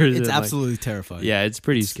monsters. It's and, absolutely like, terrifying. Yeah, it's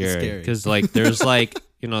pretty scary because like there's like.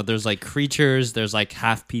 You know, there's like creatures, there's like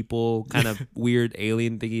half people, kind of weird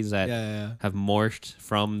alien thingies that have morphed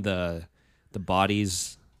from the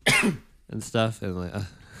bodies and stuff. And like,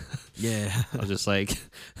 I was just like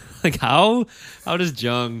how does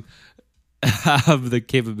Jung have the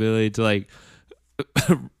capability to like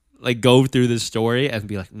like go through this story and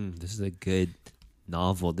be like, this is a good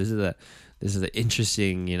novel. This is an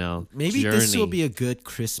interesting, you know, maybe journey. This will be a good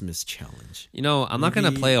Christmas challenge. You know, I'm not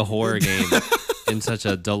gonna play a horror game in such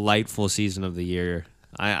a delightful season of the year.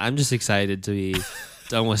 I'm just excited to be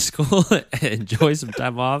done with school and enjoy some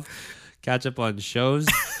time off, catch up on shows.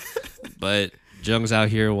 But Jung's out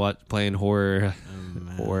here playing horror,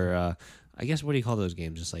 I guess, what do you call those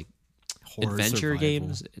games? Just like horror adventure survival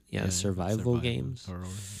games, survival games. Horror,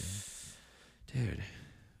 Dude,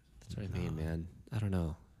 that's what I mean, man. I don't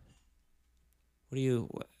know.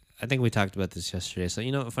 I think we talked about this yesterday. So,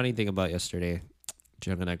 you know, a funny thing about yesterday,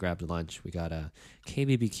 Jung and I grabbed lunch. We got a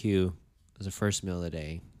KBBQ as a first meal of the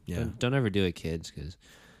day. Yeah. Don't ever do it, kids, because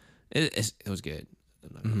it was good.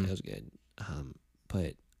 It was good.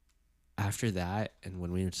 But after that, and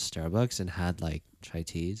when we went to Starbucks and had like chai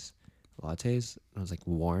teas, lattes, and it was like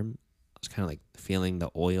warm, I was kind of like feeling the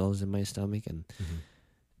oils in my stomach and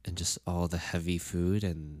just all the heavy food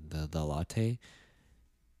and the latte.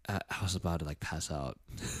 I was about to like pass out.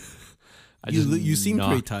 You seem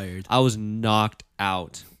pretty tired. I was knocked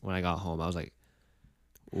out when I got home. I was like,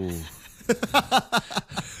 ooh.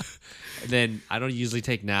 And then I don't usually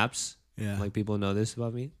take naps. Yeah. Like people know this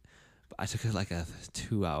about me. But I took like a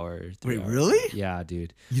 2 hour. Wait, really? Yeah,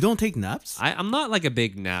 dude. You don't take naps? I'm not like a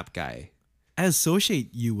big nap guy. I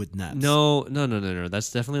associate you with naps. No.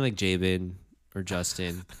 That's definitely like Jabin or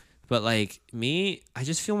Justin. But like me, I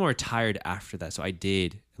just feel more tired after that. So I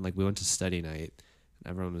did. And like we went to study night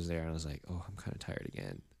and everyone was there and I was like, oh, I'm kind of tired again.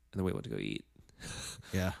 And then we went to go eat.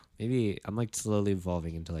 Yeah. Maybe I'm like slowly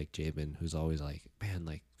evolving into like Jabin, who's always like, man,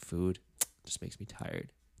 like food just makes me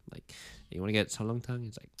tired. Like, you want to get solongtang?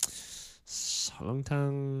 It's like,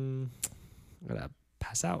 solongtang, I'm going to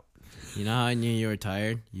pass out. You know how I knew you were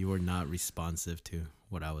tired? You were not responsive to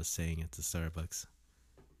what I was saying at the Starbucks.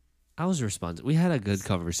 I was responsive. We had a good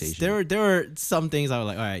conversation. There were some things I was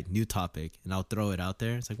like, all right, new topic, and I'll throw it out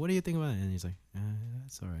there. It's like, what do you think about it? And he's like,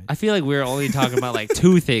 that's all right. I feel like we're only talking about like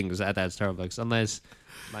two things at that Starbucks, unless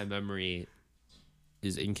my memory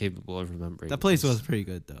is incapable of remembering. That place was pretty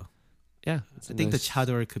good, though. Yeah. I think the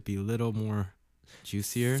chador could be a little more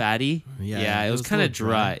juicier. Fatty? Yeah, it was kind of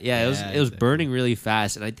dry. Yeah, it was burning really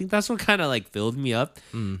fast. And I think that's what kind of like filled me up.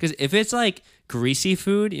 Because if it's like greasy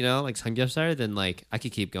food, you know, like samgyeopsal, then like I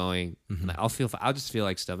could keep going. And like, I'll just feel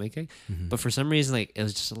like stomachache. But for some reason, like it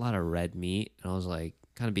was just a lot of red meat. And I was like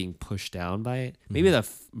kind of being pushed down by it. Maybe the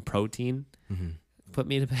protein put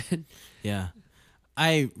me to bed. Yeah.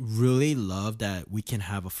 I really love that we can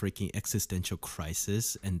have a freaking existential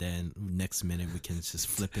crisis, and then next minute we can just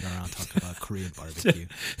flip it around, talk about Korean barbecue.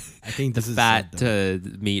 I think The this is fat to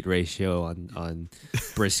meat ratio on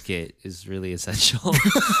brisket is really essential.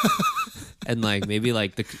 And like maybe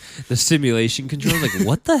like the simulation control, like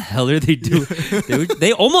what the hell are they doing?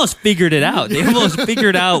 They almost figured it out. They almost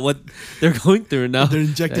figured out what they're going through now. They're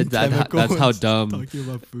injecting chemicals. That's how dumb. Talking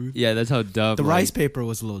about food. Yeah, that's how dumb. The rice paper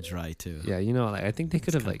was a little dry too. Yeah, you know, like I think they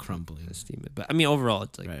could have like crumbling, steamed it. But I mean, overall,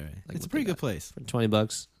 it's like, right. like it's a pretty good place for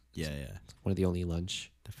 $20. Yeah. One of the only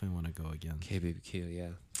lunch. Definitely want to go again. KBBQ, yeah.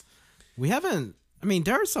 We haven't. I mean,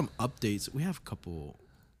 there are some updates. We have a couple.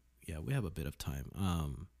 Yeah, we have a bit of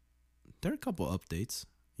time. There are a couple updates,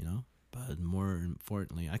 you know, but more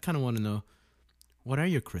importantly, I kind of want to know, what are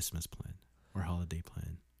your Christmas plan or holiday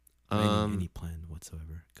plan? Or any plan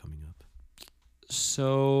whatsoever coming up?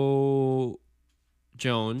 So,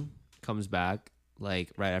 Joan comes back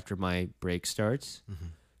like right after my break starts. Mm-hmm.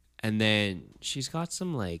 And then she's got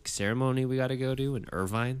some like ceremony we got to go to in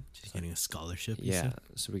Irvine. She's getting a scholarship. Yeah.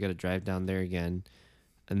 So we got to drive down there again.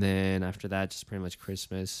 And then after that, just pretty much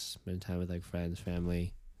Christmas, spend time with like friends,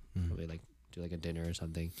 family. Mm-hmm. Probably like do like a dinner or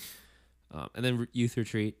something. And then youth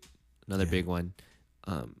retreat, another big one.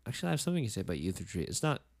 Actually, I have something to say about youth retreat. It's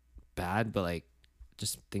not bad, but like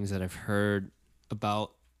just things that I've heard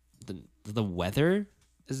about the weather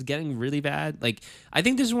is getting really bad. Like I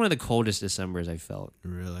think this is one of the coldest Decembers I felt.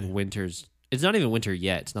 Really? Winter's. It's not even winter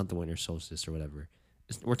yet. It's not the winter solstice or whatever.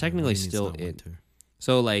 We're technically still in. Winter.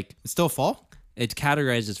 So like it's still fall? It's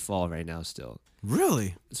categorized as fall right now still.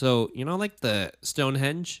 Really? So you know like the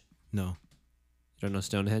Stonehenge? No. You don't know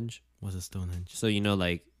Stonehenge? What's a Stonehenge? So you know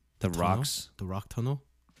like the rocks? The rock tunnel?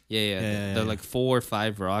 Yeah. They're like 4 or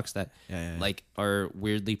 5 rocks that like are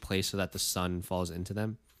weirdly placed so that the sun falls into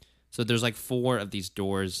them. So there's like 4 of these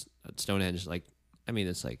doors at Stonehenge. Like, I mean,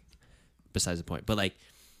 it's like besides the point, but like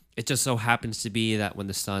it just so happens to be that when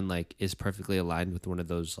the sun like is perfectly aligned with one of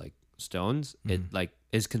those like stones, it like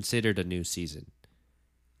is considered a new season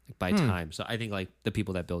like by time. So I think like the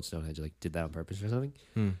people that built Stonehenge like did that on purpose or something.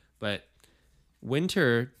 But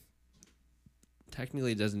winter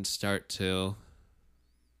technically doesn't start till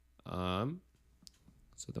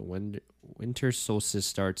so the winter solstice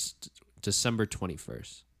starts December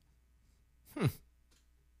 21st.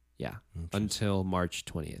 Yeah, until March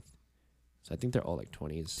 20th. So I think they're all like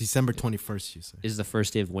 20s. December 21st, you say? Is the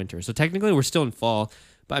first day of winter. So technically we're still in fall,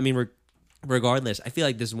 but I mean regardless, I feel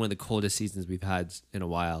like this is one of the coldest seasons we've had in a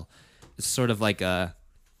while. It's sort of like a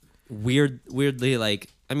weirdly like,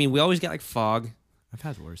 I mean, we always get like fog. I've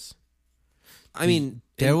had worse. I mean,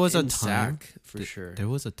 there was a time Sac, for sure. There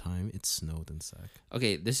was a time it snowed in Sac.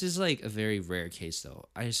 Okay, this is like a very rare case though.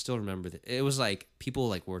 I still remember that it was like people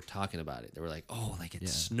like were talking about it. They were like, "Oh, like it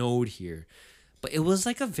snowed here," but it was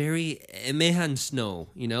like a very emehan snow.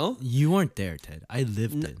 You know, you weren't there, Ted. I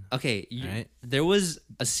lived in. Okay, right? There was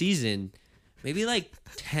a season, maybe like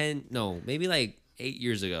 8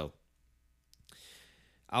 years ago.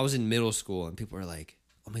 I was in middle school and people were like,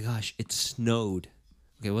 "Oh my gosh, it snowed."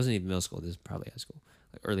 Okay, it wasn't even middle school. This is probably high school,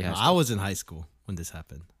 like early high school. I was in high school when this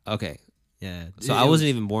happened. Okay. Yeah. So I wasn't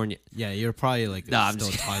even born yet. Yeah, you're probably like still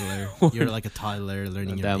a toddler. You're like a toddler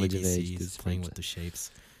learning your ABCs, playing with the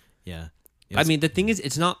shapes. Yeah. I mean, the thing is,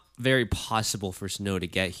 it's not very possible for snow to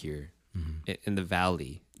get here in the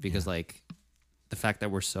valley because, like, the fact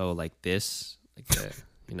that we're so like this, like the,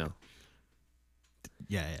 you know,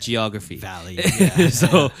 geography, valley.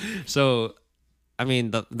 So. I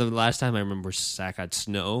mean, the last time I remember Sac had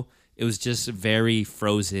snow, it was just very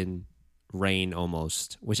frozen rain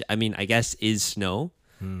almost, which I mean, I guess is snow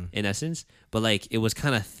in essence, but like it was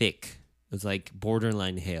kind of thick. It was like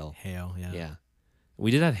borderline hail. Hail, yeah. Yeah.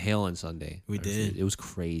 We did have hail on Sunday. We did. It was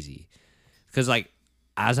crazy. Because like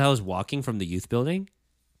as I was walking from the youth building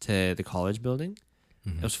to the college building,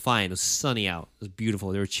 it was fine. It was sunny out. It was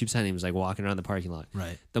beautiful. There were cheap sightings like walking around the parking lot.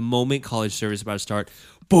 Right. The moment college service about to start,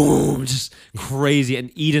 boom, just crazy.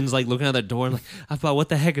 And Eden's like looking at the door and like, I thought, what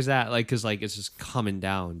the heck is that? Like, cause like it's just coming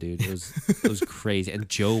down, dude. It was crazy. And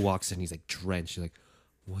Joe walks in, he's like drenched. He's like,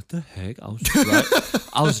 what the heck?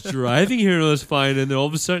 I was driving here and it was fine. And then all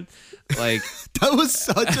of a sudden, like that was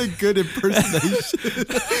such a good impersonation.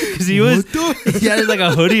 Because he had like a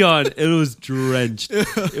hoodie on. It was drenched.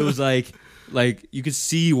 It was like you could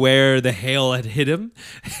see where the hail had hit him,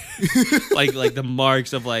 like the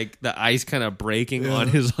marks of like the ice kind of breaking on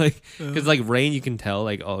his like, because like rain you can tell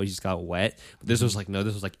like, oh, he just got wet, but this was like, no,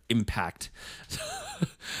 this was like impact.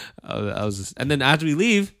 I was just, and then after we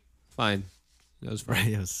leave, fine, it was fine. Right,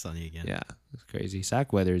 it was sunny again. Yeah, it was crazy.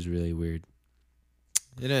 Sac weather is really weird.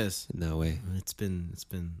 It is. in that way. It's been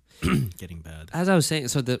getting bad. As I was saying,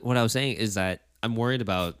 so what I was saying is that I'm worried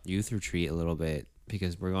about youth retreat a little bit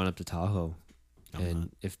because we're going up to Tahoe,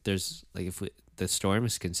 and if there's like the storm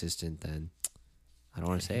is consistent, then I don't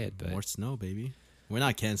want to say it, but more snow, baby. We're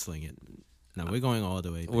not canceling it. No, we're going all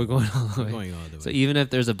the way. We're going all the way. We're going all the way. So even if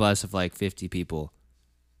there's a bus of like 50 people,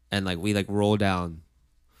 and like we like roll down,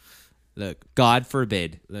 look, God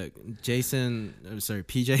forbid. Look, PJ,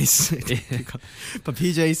 but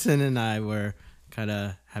PJ and I were kind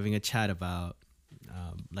of having a chat about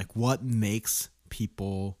like what makes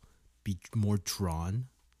people be more drawn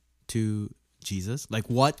to Jesus, like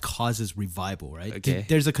what causes revival, right? Okay.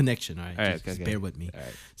 There's a connection, all right? All right, just okay. bear with me. All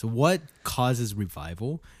right. So what causes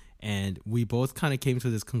revival? And we both kind of came to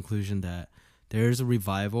this conclusion that there's a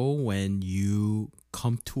revival when you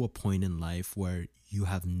come to a point in life where you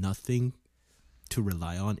have nothing to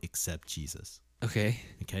rely on except Jesus. Okay.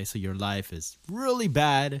 Okay, so your life is really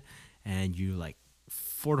bad and you like,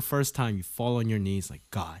 for the first time, you fall on your knees like,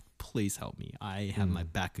 God, please help me. I have my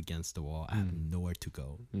back against the wall. I have nowhere to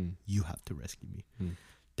go. You have to rescue me.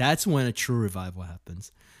 That's when a true revival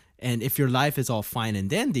happens. And if your life is all fine and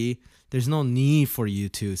dandy, there's no need for you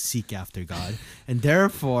to seek after God. And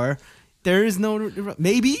therefore, there is no...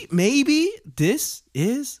 Maybe this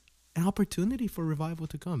is an opportunity for revival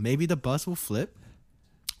to come. Maybe the bus will flip.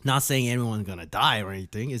 Not saying everyone's going to die or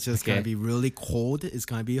anything. It's just going to be really cold. It's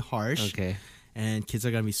going to be harsh. Okay. And kids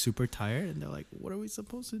are going to be super tired. And they're like, what are we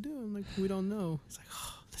supposed to do? I'm like, we don't know. It's like,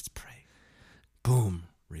 oh, let's pray. Boom.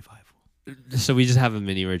 Revival. So we just have a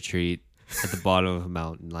mini retreat at the bottom of a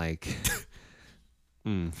mountain, like...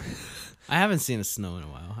 I haven't seen a snow in a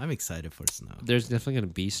while. I'm excited for snow. There's definitely going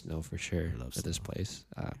to be snow for sure love at this snow. place.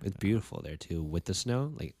 It's beautiful there too with the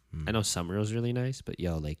snow. Like I know summer was really nice, but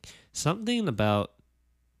like something about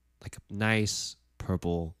like a nice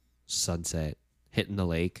purple sunset hitting the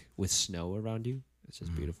lake with snow around you. It's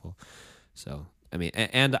just beautiful. So I mean,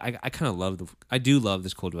 and I kind of love I do love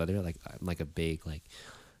this cold weather. Like I'm like a big like,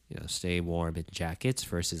 stay warm in jackets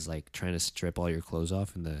versus like trying to strip all your clothes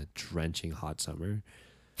off in the drenching hot summer.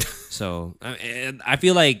 So and I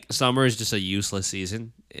feel like summer is just a useless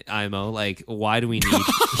season. IMO, like why do we need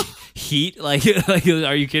heat? Like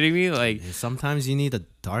are you kidding me? Like sometimes you need the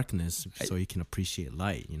darkness so you can appreciate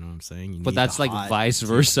light. You know what I'm saying? But that's like vice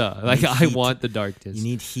versa. Like I want the darkness. You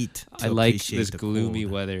need heat. I like this gloomy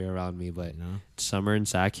weather around me, but summer in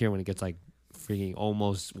Sac here when it gets like freaking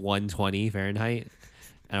almost 120 Fahrenheit,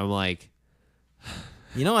 and I'm like.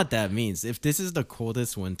 You know what that means? If this is the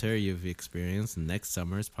coldest winter you've experienced, next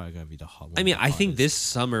summer is probably going to be the hot one. I mean, I think this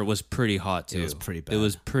summer was pretty hot, too. It was pretty bad. It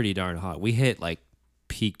was pretty darn hot. We hit, like,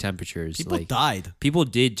 peak temperatures. People like, died. People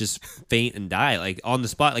did just faint and die, like, on the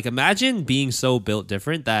spot. Like, imagine being so built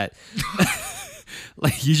different that,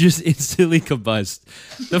 like, you just instantly combust.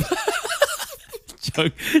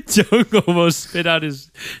 Jung almost spit out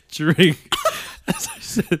his drink. As I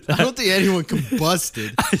said that. I don't think anyone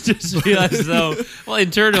combusted. I just realized well,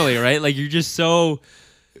 internally, right? Like you're just so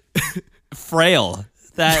frail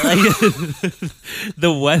that like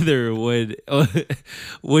the weather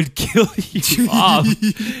would kill you off.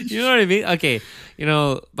 You know what I mean? Okay,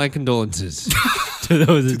 my condolences to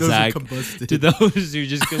those in Zach, to those who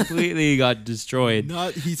just completely got destroyed.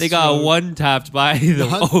 They got one tapped by the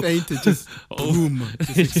fainted, just boom,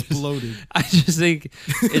 just exploded. I just think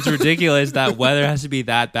it's ridiculous that weather has to be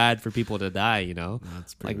that bad for people to die.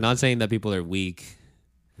 Like not saying that people are weak.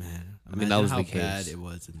 Man, I mean that was the case. Bad it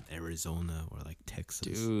was in Arizona or like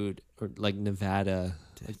Texas, dude, or like Nevada,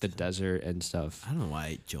 like the desert and stuff. I don't know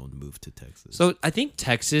why Joan moved to Texas. So I think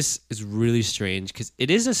Texas is really strange because it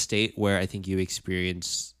is a state where I think you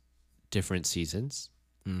experience different seasons,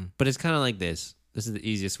 but it's kind of like this. This is the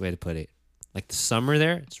easiest way to put it. Like the summer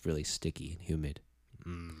there, it's really sticky and humid.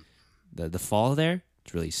 The fall there,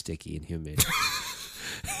 it's really sticky and humid.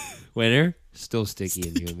 Winter, still sticky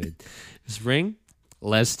and humid. Spring,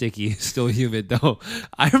 less sticky, still humid though.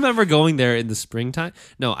 I remember going there in the springtime.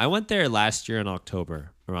 No, I went there last year in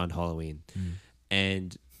October around Halloween.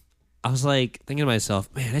 And I was like thinking to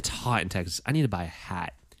myself, man, it's hot in Texas. I need to buy a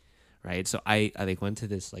hat. Right? So I like went to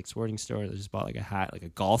this like sporting store. I just bought like a hat, like a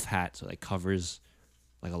golf hat. So it like covers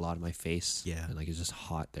like a lot of my face. Yeah. And like it's just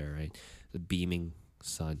hot there, right? The beaming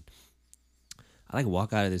sun. I like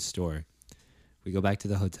walk out of this store. We go back to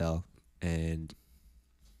the hotel and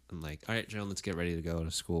I'm like, all right, Joan, let's get ready to go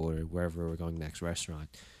to school or wherever we're going next, restaurant.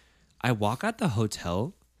 I walk out the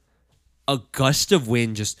hotel, a gust of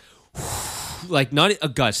wind just, like not a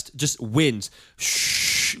gust, just winds,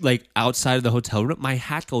 like outside of the hotel room. My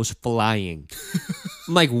hat goes flying.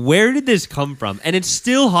 I'm like, where did this come from? And it's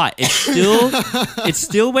still hot. It's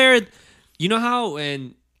still where You know how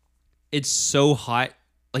when it's so hot,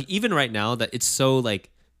 like even right now that it's so like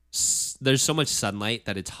there's so much sunlight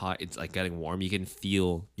that it's hot, it's like getting warm. You can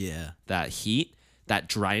feel that heat, that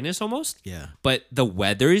dryness almost. Yeah. But the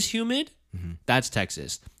weather is humid. That's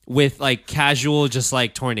Texas. With like casual, just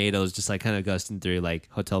like tornadoes, just like kind of gusting through like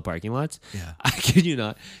hotel parking lots. Yeah. I kid you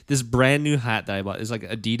not. This brand new hat that I bought is like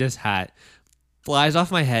Adidas hat. Flies off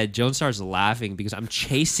my head. Joan starts laughing because I'm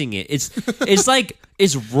chasing it. It's like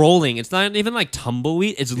it's rolling. It's not even like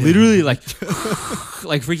tumbleweed. It's literally like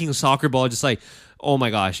like freaking soccer ball. Just like, oh my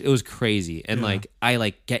gosh, it was crazy. And like I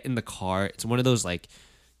like get in the car. It's one of those like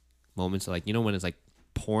moments of, like, you know, when it's like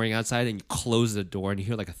pouring outside and you close the door and you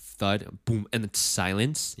hear like a thud, boom, and it's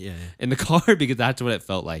silence in the car, because that's what it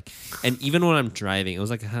felt like. And even when I'm driving, it was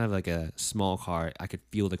like kind of like a small car. I could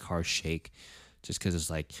feel the car shake. Just because it's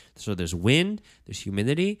like, so there's wind, there's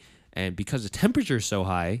humidity, and because the temperature is so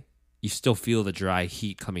high, you still feel the dry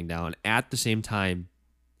heat coming down at the same time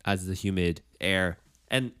as the humid air.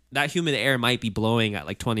 And that humid air might be blowing at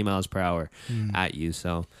like 20 miles per hour at you.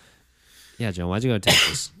 So, yeah, Joe, why'd you go to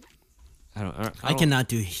Texas? I cannot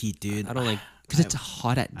do heat, dude. I don't like, because it's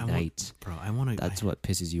hot at night. I want to. That's what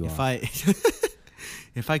pisses you off.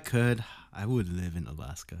 If I could, I would live in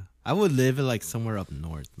Alaska. I would live in like somewhere up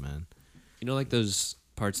north, man. You know, like those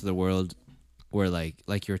parts of the world where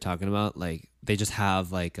like you were talking about, like they just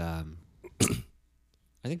have like I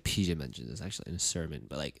think PJ mentioned this actually in a sermon,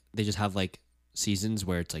 but like they just have like seasons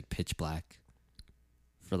where it's like pitch black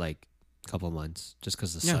for like a couple of months just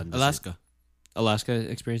because the sun. Alaska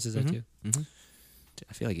experiences that too. Mm-hmm.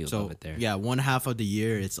 I feel like you love it there. Yeah, one half of the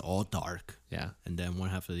year it's all dark. Yeah, and then one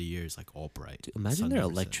half of the year is like all bright. Dude, imagine their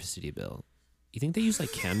electricity bill. You think they use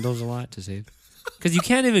like candles a lot to save? Because you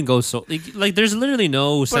can't even go like there's literally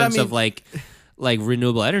no sense of like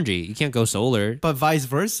renewable energy. You can't go solar. But vice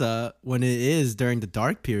versa, when it is during the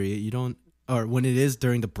dark period, you don't, or when it is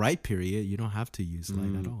during the bright period, you don't have to use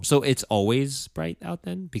light at all. So it's always bright out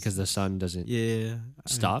then because the sun doesn't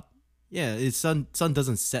stop? Sun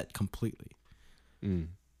doesn't set completely. You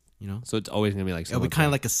know? So it's always going to be like it'll be kind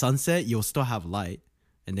of like a sunset. You'll still have light.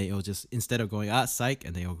 And then it'll just, instead of going, psych,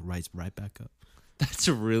 and then it'll rise right back up. That's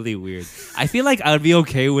really weird. I feel like I would be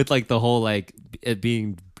okay with like the whole like it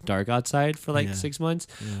being dark outside for like 6 months.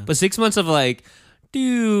 Yeah. But 6 months of like,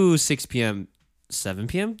 6 p.m., 7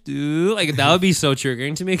 p.m., like that would be so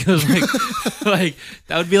triggering to me because like, like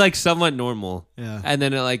that would be like somewhat normal. Yeah. And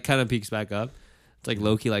then it like kind of peaks back up. It's like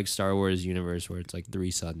low-key like Star Wars universe where it's like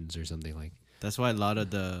 3 suns or something like. That's why a lot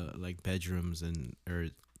of the like bedrooms in or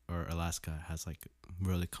Alaska has like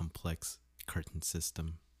really complex curtain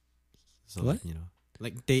system. So what? You know,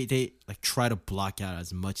 like they like try to block out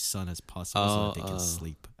as much sun as possible so that they can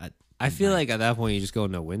sleep at. I feel like at that point you just go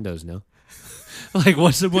no windows, no? Like,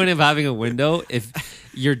 what's the point of having a window if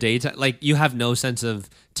your daytime, like you have no sense of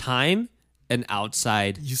time and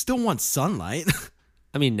outside? You still want sunlight.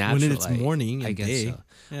 I mean, natural when it's light, morning and I guess day. So.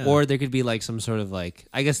 Yeah. Or there could be like some sort of like,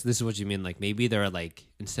 I guess this is what you mean. Like maybe there are like,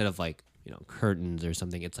 instead of like, you know, curtains or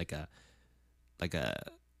something, it's like a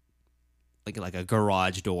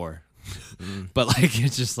garage door. But like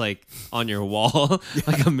it's just like on your wall,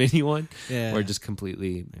 like a mini one, or just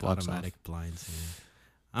completely blocks automatic off. blinds. Yeah.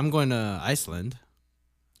 I'm going to Iceland.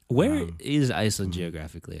 Where is Iceland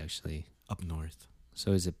geographically? Actually, up north.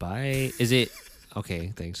 So is it?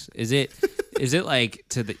 Okay, thanks. Is it like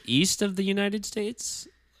to the east of the United States?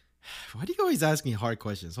 Why do you always ask me hard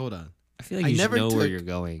questions? Hold on. I feel like you should know where you're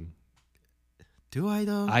going. Do I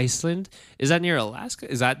though? Iceland? Is that near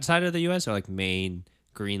Alaska? Is that side of the U.S. or like Maine?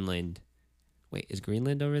 Greenland. Wait, is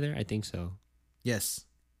Greenland over there? I think so. Yes.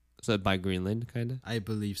 So by Greenland, kind of? I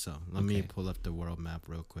believe so. Let me pull up the world map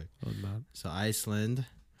real quick. World map. So Iceland.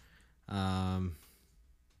 Amazing.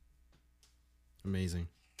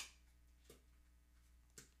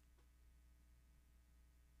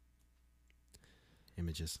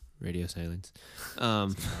 Images. Radio silence. I'll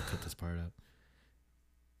cut this part out.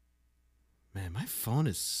 Man, my phone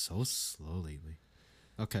is so slow lately.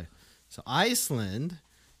 Okay. So Iceland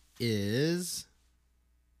is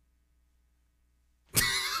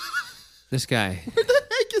this guy. Where the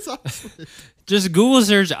heck is Iceland? Just Google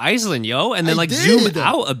search Iceland, yo, and then zoom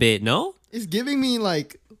out a bit. No, it's giving me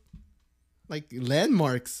like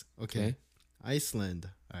landmarks. Okay, Iceland.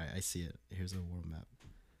 All right, I see it. Here's a world map.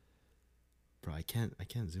 Bro, I can't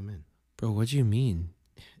zoom in. Bro, what do you mean?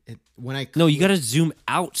 No, you gotta zoom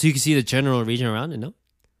out so you can see the general region around it. No,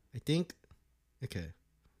 I think. Okay.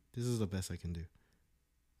 This is the best I can do.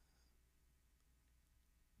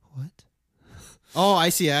 What? Oh, I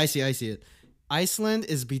see it. Iceland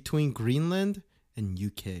is between Greenland and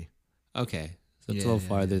UK. Okay. So it's a Yeah, little yeah,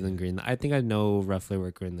 farther yeah, than yeah. Greenland. I think I know roughly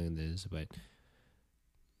where Greenland is, but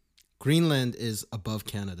Greenland is above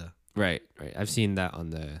Canada. right. I've seen that on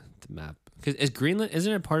the map. Because is Greenland,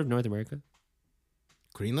 isn't it a part of North America?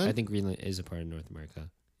 Greenland? I think Greenland is a part of North America,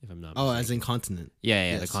 if I'm not Oh, mistaken. as in continent.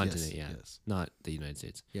 Yeah, Yes, the continent, yes, yeah. yes. Not the United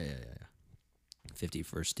States. Yeah.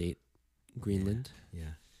 51st state, Greenland.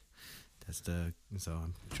 Yeah. So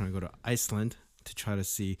I'm trying to go to Iceland to try to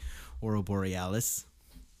see Aurora Borealis.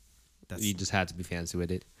 You just had to be fancy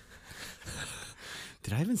with it.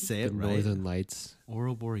 Did I even say The it right? Northern Lights.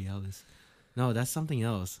 Aurora Borealis. No, that's something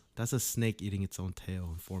else. That's a snake eating its own tail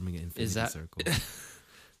and forming an infinity Is that- circle.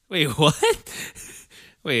 Wait, what?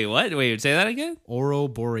 Wait, what? Wait, say that again? Aurora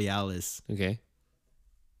Borealis. Okay.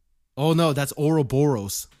 Oh no, that's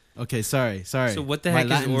Ouroboros. Okay, sorry. So what the My heck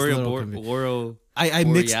is Latin's a little Oro? I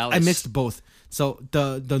Borealis? mixed both. So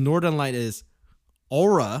the northern light is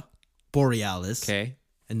Aurora Borealis. Okay.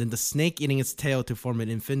 And then the snake eating its tail to form an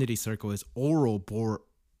infinity circle is Ouroboros.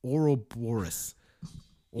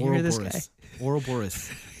 You hear this guy? Ouroboros.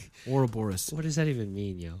 What does that even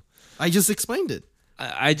mean, yo? I just explained it.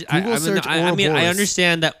 I search mean, I Ouroboros.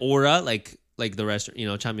 understand that aura, like the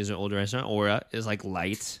restaurant, Chinese an older restaurant, aura is like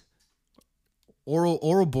light.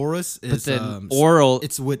 Ouroboros is then oral,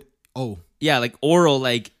 It's with O. yeah, like oral,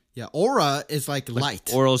 like Yeah, aura is like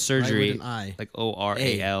light. oral Right, surgery, with an I. like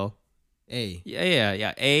ORAL. A.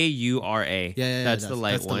 Yeah. AURA. Yeah, That's the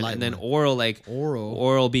light that's the one, light and then one. oral, like Oral.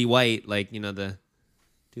 oral be white, like the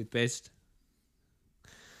toothpaste.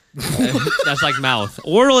 That's like mouth.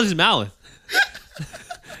 Oral is mouth.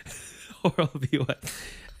 Oral be white.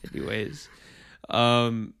 Anyways,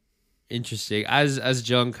 interesting. As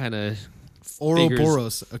Jung kind of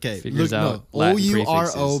Ouroboros. Okay, figures look, out no. Latin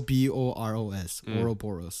Ouroboros.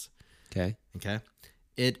 Ouroboros. Okay. Okay.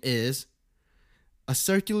 It is a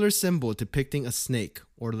circular symbol depicting a snake,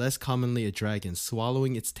 or less commonly a dragon,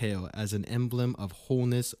 swallowing its tail as an emblem of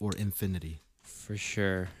wholeness or infinity. For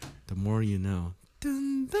sure. The more you know.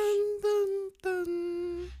 Dun, dun, dun,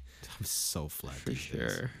 dun. I'm so flat. For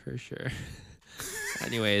sure.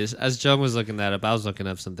 Anyways, as Jung was looking that up, I was looking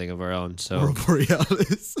up something of our own. So Aurora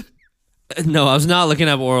Borealis. no, I was not looking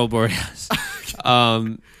up Oral Borealis.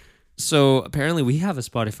 So apparently we have a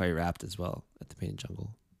Spotify Wrapped as well at the Painted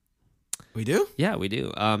Jungle. We do? Yeah, we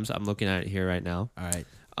do. So I'm looking at it here right now. All right.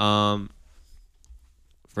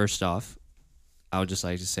 First off, I would just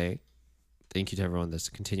like to say thank you to everyone that's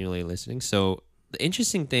continually listening. So the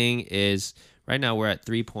interesting thing is right now we're at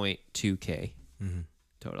 3.2K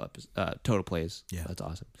total plays. Yeah. That's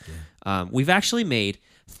awesome. Yeah. We've actually made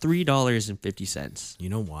 $3.50. You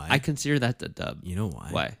know why? I consider that the dub. You know why?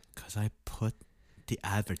 Why? Because I put the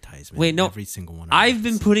advertisement Wait, in no. every single one of I've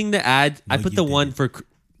been putting the ad. No, I put you the one didn't. for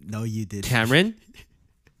No, you did. Cameron.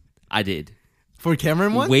 I did. For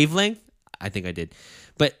Cameron one? Wavelength. I think I did.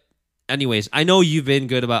 But anyways, I know you've been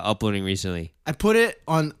good about uploading recently. I put it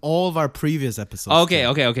on all of our previous episodes. Okay.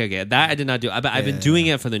 too. That I did not do. I've been doing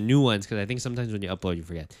it for the new ones because I think sometimes when you upload, you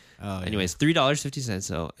forget. Oh, yeah. Anyways, $3.50.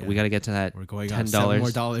 So we got to get to that. We're going $10. up $7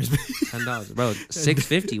 more dollars. $10, bro.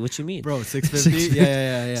 $6.50. What you mean, Bro, $6.50?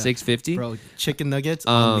 Yeah. $6.50. Bro, chicken nuggets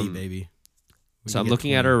on me, baby. We So I'm can get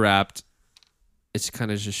looking at 20. our Wrapped. It's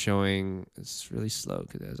kind of just showing. It's really slow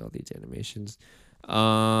because it has all these animations.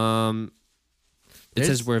 It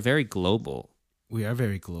says we're very global. We are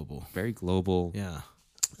very global. Very global. Yeah.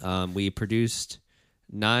 We produced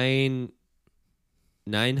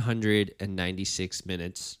 996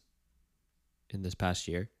 minutes in this past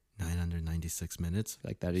year. 996 minutes.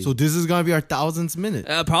 Like that is. So this is gonna be our 1000th minute.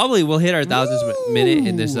 Probably we'll hit our 1000th Woo! minute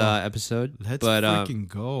in this episode. Let's but freaking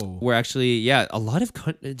go. we're actually a lot of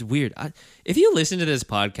it's weird. If you listen to this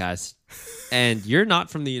podcast and you're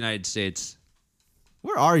not from the United States,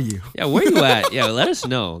 Where are you? yeah, where you at? Yeah, let us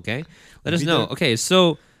know. Okay, let us know. Okay,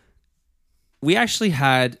 so we actually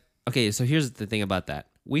had. Okay, so here's the thing about that.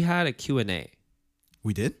 We had a Q&A.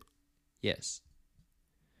 We did? Yes.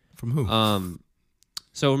 From who?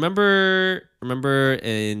 So remember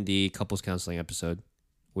in the couples counseling episode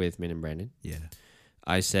with Min and Brandon, Yeah.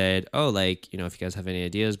 I said, oh, like, if you guys have any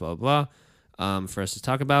ideas, blah, blah, blah, for us to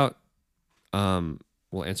talk about,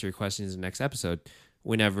 we'll answer your questions in the next episode.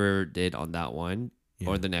 We never did on that one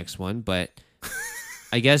or the next one, but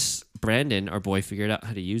I guess Brandon, our boy, figured out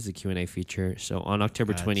how to use the Q&A feature. So on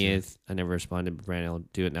October 20th, I never responded, but Brandon, I'll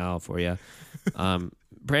do it now for you.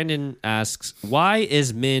 Brandon asks, why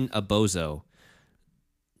is Min a bozo?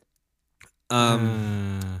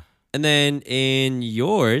 And then in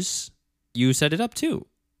yours, you set it up too.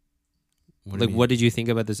 What did you think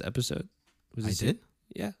about this episode? I did?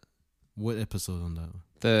 Yeah. What episode on that one?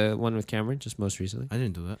 The one with Cameron, just most recently. I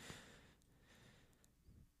didn't do that.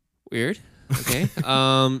 Weird. Okay.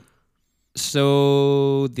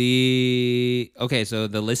 So the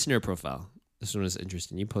listener profile. This one is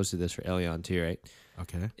interesting. You posted this for Elion too, right?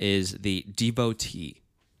 Okay. Is the devotee.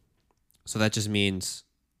 So that just means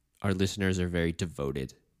our listeners are very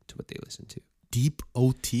devoted to what they listen to. Deep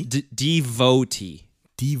OT? Devotee.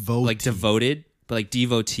 Devotee. Like devoted, but like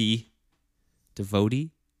devotee.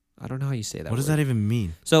 Devotee? I don't know how you say that. What does that even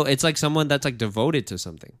mean? So it's like someone that's like devoted to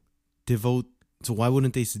something. So why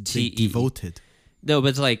wouldn't they say devoted? No, but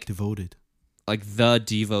it's like devoted. Like the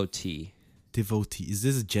devotee. Devotee. Is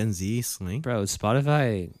this a Gen Z slang? Bro,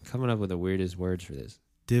 Spotify coming up with the weirdest words for this.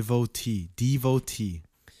 Devotee.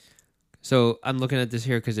 So I'm looking at this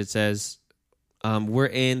here because it says we're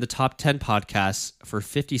in the top 10 podcasts for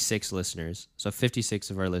 56 listeners. So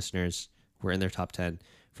 56 of our listeners were in their top 10.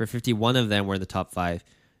 For 51 of them, we're in the top 5.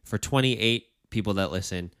 For 28 people that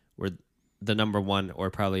listen, we're the number one, or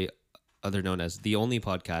probably other known as the only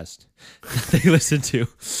podcast that they listen to.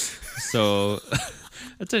 So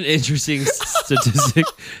that's an interesting statistic.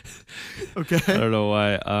 Okay. I don't know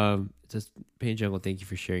why. Just Pain Jungle, thank you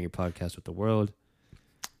for sharing your podcast with the world.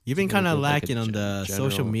 You've been kind of lacking like on the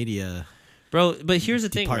social media. Bro, but here's the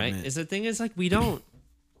thing, department. right? The thing is like we don't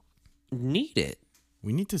need it.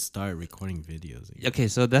 We need to start recording videos again. Okay,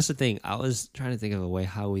 so that's the thing. I was trying to think of a way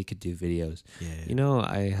how we could do videos. Yeah. You know,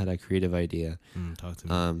 I had a creative idea. Talk to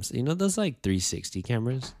me. So you know those like 360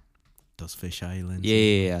 cameras? Those fisheye lenses.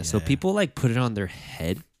 Yeah. So people like put it on their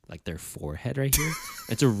head, like their forehead right here.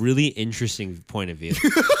 It's a really interesting point of view.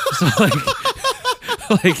 So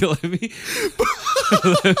like let me.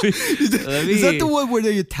 Is that the one where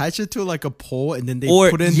they attach it to like a pole and then they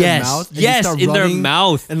put it in their mouth? And Yes, in their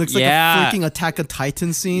mouth. And it looks like a freaking Attack on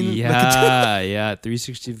Titan scene. Yeah,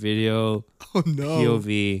 360 video. Oh no.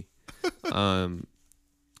 POV.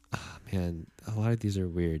 Man, a lot of these are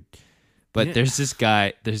weird. But there's this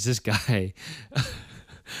guy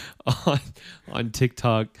on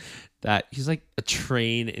TikTok that he's like a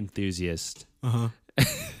train enthusiast. Uh-huh.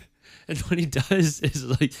 And what he does is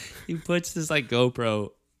like he puts this like GoPro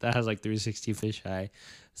that has like 360 fisheye,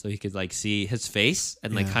 so he could like see his face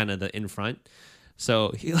and like kind of the in front.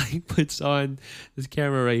 So he like puts on this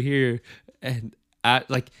camera right here, and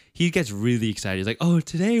he gets really excited. He's like, "Oh,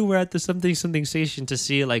 today we're at the something station to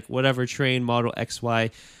see like whatever train model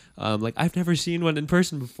XY. Like I've never seen one in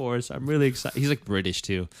person before, so I'm really excited." He's like British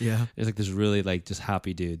too. Yeah. He's like this really like just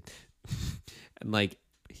happy dude, and like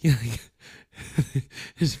he like.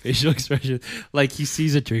 His facial expression, like he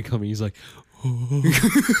sees a train coming, he's like, oh,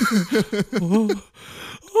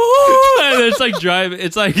 and it's like driving,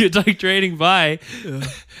 it's like training by,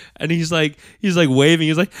 and he's like waving,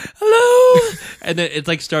 he's like hello, and then it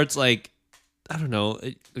like starts like I don't know,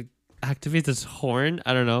 it activates his horn,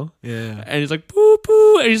 I don't know, and he's like poo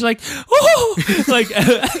poo, and he's like oh, like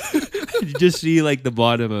you just see like the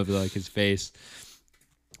bottom of like his face.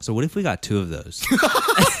 So what if we got 2 of those?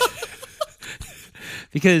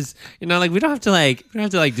 Because you know, like we don't have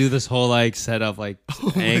to do this whole like setup like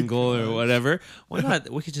angle or whatever. Why not?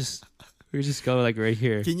 We could just go like right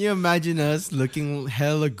here. Can you imagine us looking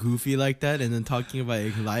hella goofy like that and then talking about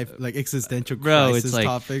like life, like existential crisis it's like,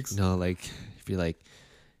 topics? No, like if you're like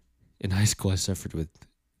in high school, I suffered with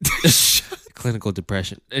clinical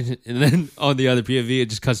depression, and then on the other POV, it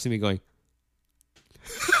just cuts to me going.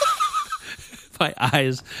 My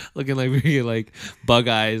eyes looking like really like bug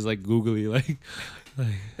eyes, like googly, like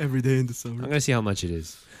every day in the summer. I'm gonna see how much it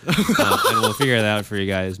is, and we'll figure that out for you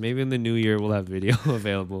guys. Maybe in the new year we'll have video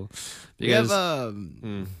available. Because,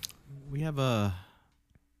 we have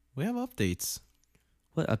updates.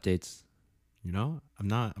 What updates? You know, I'm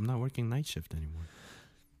not working night shift anymore.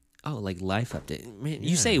 Oh, like life update. Man,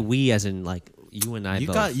 you say we as in like you and I. You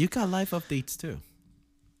both. got life updates too.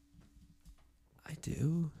 I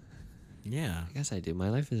do. Yeah, I guess I do. My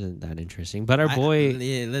life isn't that interesting, but our boy.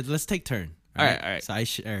 Let's take turn. All right. So I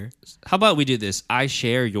share. How about we do this? I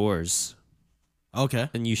share yours. Okay.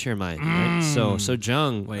 And you share mine. Right? So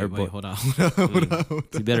Jung. Wait, hold on.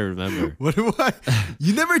 You better remember. What do I?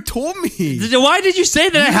 You never told me. Why did you say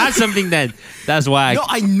that I had something then? That's why. No,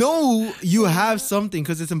 I know you have something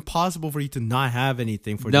because it's impossible for you to not have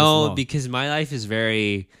anything for this long. No, because my life is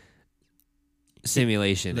very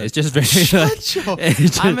simulation. It's just very.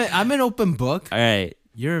 I'm an open book. All right.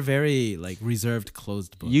 You're a very like reserved,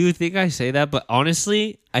 closed book. You think I say that, but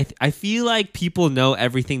honestly, I feel like people know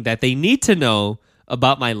everything that they need to know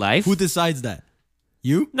about my life. Who decides that?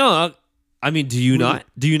 You? No, I mean, do you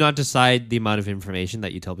not decide the amount of information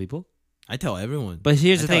that you tell people? I tell everyone. But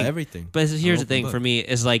here's the thing. Everything. But here's the thing for me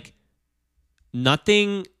is like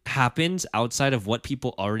nothing happens outside of what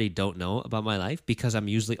people already don't know about my life because I'm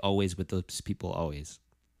usually always with those people always.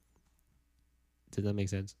 Did that make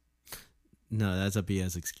sense? No, that's a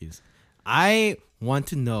BS excuse. I want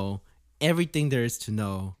to know everything there is to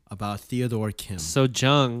know about Theodore Kim. So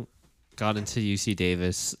Jung got into UC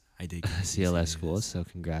Davis I did CLS school, so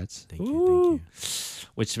congrats. Thank you.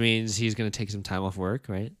 Which means he's gonna take some time off work,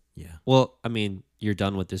 right? Yeah. Well, I mean, you're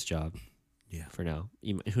done with this job. Yeah. For now,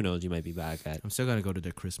 who knows? You might be back at. I'm still gonna go to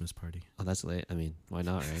their Christmas party. Oh, that's late. I mean, why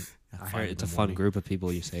not, right? I heard it's a fun morning. group of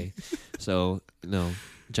people. You say, so no,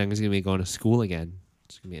 Jung is gonna be going to school again.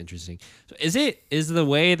 It's gonna be interesting. So is the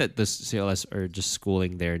way that the CLS or just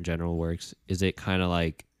schooling there in general works? Is it kind of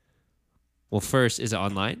like, well, first, is it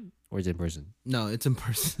online or is it in person? No, it's in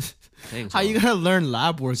person. Dang, How so- you gonna learn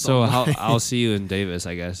lab work? So online? I'll see you in Davis,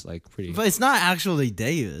 I guess. Like pretty But it's not actually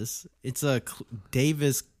Davis. It's a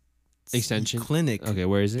Davis extension clinic. Okay,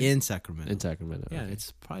 where is it? In Sacramento. In Sacramento. Yeah, okay.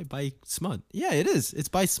 it's probably by SMUD. Yeah, it is. It's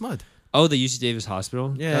by SMUD. Oh, the UC Davis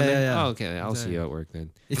Hospital. Yeah, down there? yeah. Oh, okay. I'll see you at work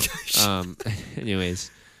then. Yeah.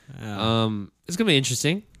 Anyways, it's gonna be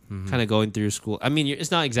interesting. Kind of going through school. I mean,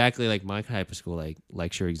 it's not exactly like my type of school, like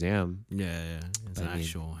lecture exam. Yeah. It's I an mean,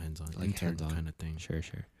 actual hands-on, like intern hands-on. kind of thing. Sure.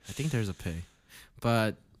 I think there's a pay,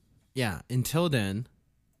 but yeah. Until then,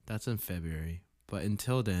 that's in February. But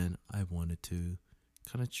until then, I wanted to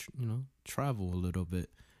kind of travel a little bit.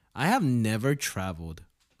 I have never traveled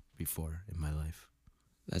before in my life.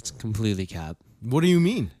 That's completely cap. What do you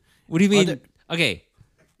mean? What do you mean? Other- Okay,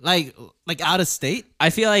 Like out of state? I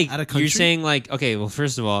feel like Out of country? you're saying like, okay, well,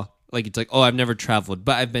 first of all, like it's like, oh, I've never traveled,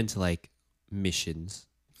 but I've been to like missions.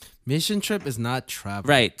 Mission trip is not travel.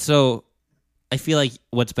 Right. So I feel like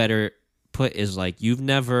what's better put is like you've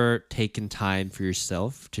never taken time for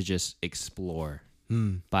yourself to just explore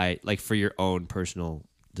by like for your own personal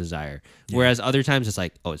desire. Whereas other times it's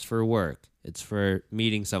like, oh, it's for work. It's for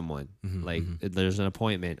meeting someone. Like there's an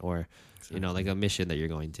appointment or like a mission that you're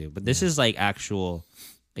going to. But this is like actual,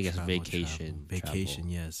 I guess, vacation. Vacation,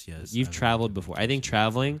 travel. yes. You've traveled before. I think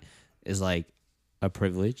traveling is like a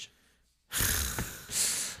privilege.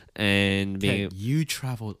 And being Ted, you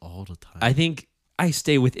traveled all the time. I think I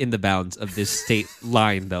stay within the bounds of this state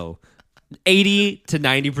line, though. 80 to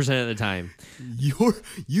 90% of the time. You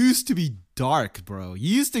used to be dark, bro. You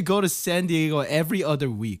used to go to San Diego every other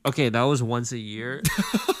week. Okay, that was once a year.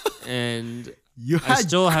 And You I had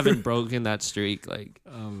still haven't broken that streak. Like,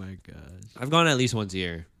 Oh my gosh. I've gone at least once a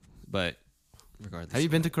year. But regardless. Have you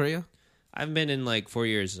been to Korea? I've been in like 4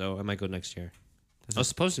 years, so I might go next year. I was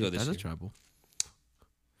supposed to go this That's year. a travel.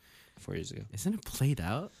 4 years ago. Isn't it played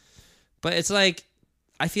out? But it's like,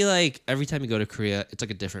 I feel like every time you go to Korea, it's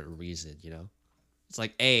like a different reason, you know? It's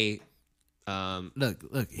like,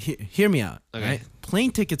 Look, hear me out. Okay. Right?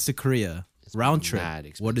 Plane tickets to Korea, round trip. mad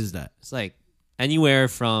expensive. What is that? It's like anywhere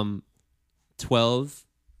from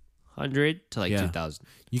 1,200 to like Yeah. 2,000.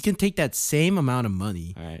 You can take that same amount of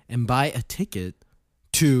money All right. and buy a ticket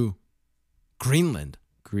to Greenland,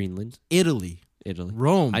 Greenland, Italy, Italy.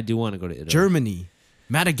 Rome, I do want to go to Italy. Germany,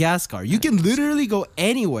 Madagascar. You can literally go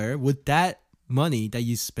anywhere with that money that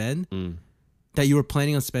you spend, that you were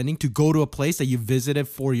planning on spending, to go to a place that you visited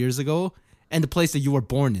 4 years ago and the place that you were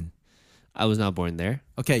born in. I was not born there.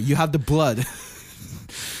 Okay, you have the blood.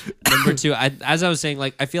 Number two, as I was saying,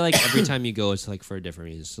 like I feel like every time you go, it's like for a different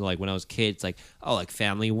reason. So like when I was a kid, it's like, oh, like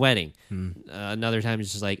family wedding. Another time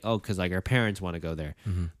it's just like, oh, because like our parents want to go there.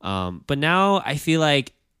 But now I feel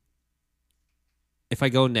like if I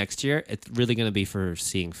go next year, it's really gonna be for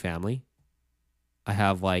seeing family. I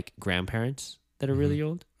have like grandparents that are really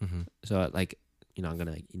old, so like I'm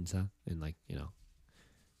gonna like insa and like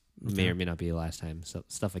may or may not be the last time, so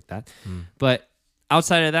stuff like that. But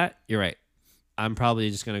outside of that, you're right. I'm probably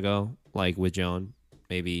just gonna go like with Joan,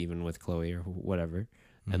 maybe even with Chloe or whatever,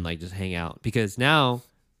 and like just hang out because now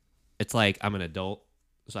it's like I'm an adult,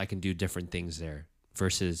 so I can do different things there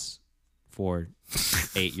versus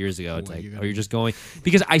 8 years ago. It's like, you're just going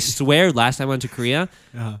because I swear last time I went to Korea,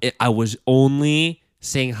 I was only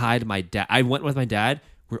saying hi to my dad. I went with my dad.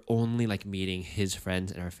 We're only like meeting his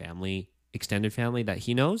friends and our family, extended family that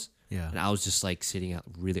he knows. Yeah. And I was just like sitting out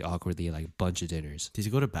really awkwardly, like a bunch of dinners. Did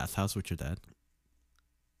you go to bathhouse with your dad?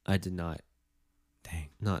 I did not. Dang.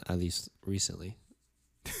 Not at least recently.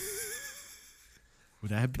 Would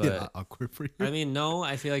that be But- awkward for you? I mean, no,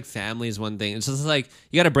 I feel like family is one thing. It's just like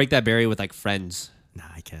you got to break that barrier with like friends. Nah,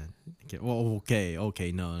 I can't. Well,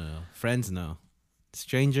 okay, no. Friends, no.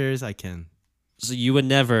 Strangers, I can. So you would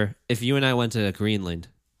never, if you and I went to Greenland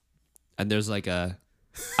and there's like a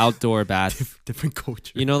outdoor bath, Different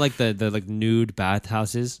culture. you know, like the like nude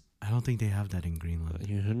bathhouses. I don't think they have that in Greenland.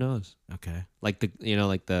 Who knows? Okay. Like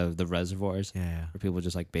the reservoirs Yeah. where people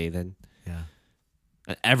just like bathe in. Yeah.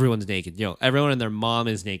 And everyone's naked. Everyone and their mom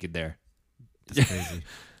is naked there. That's crazy.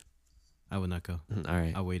 I would not go. All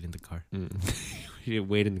right. I'll wait in the car. You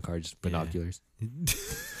wait in the car, just binoculars. With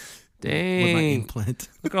my Dang. implant.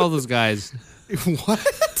 Look at all those guys.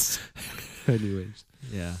 What? Anyways.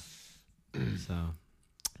 Yeah. So.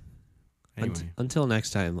 Anyway. Until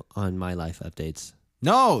next time on My Life Updates.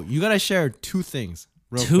 No, you gotta share 2 things.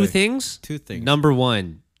 Two quick. things? 2 things. Number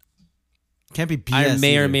 1. Can't be BS. I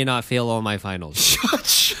may or either. may not fail all my finals.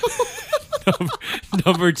 Shut.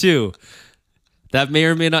 Number 2. That may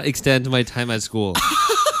or may not extend to my time at school.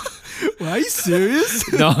 Are you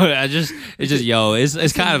serious? No,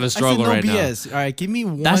 it's kind of a struggle I said no right BS. All right, give me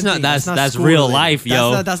one. That's not- thing. that's school real related. life,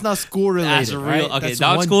 yo. That's not school related. That's real- right? okay, That's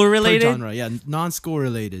non-school one per related? genre. Yeah, non-school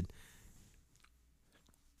related.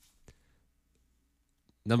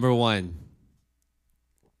 Number 1.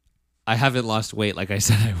 I haven't lost weight like I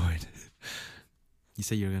said I would. You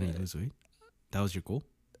said you're gonna lose weight. That was your goal.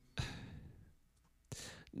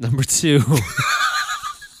 Number 2.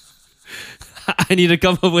 I need to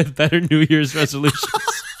come up with better New Year's resolutions.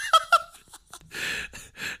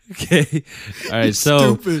 Okay. All right.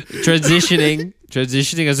 So Stupid.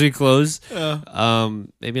 transitioning as we close. Yeah.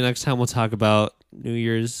 Maybe next time we'll talk about New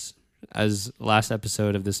Year's as last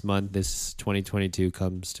episode of this month. This 2022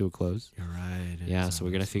 comes to a close. You're right. Yeah. So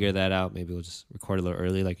we're gonna figure that out. Maybe we'll just record a little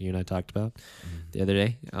early, like you and I talked about the other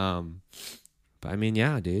day. But I mean,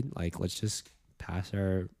 yeah, dude. Like, let's just pass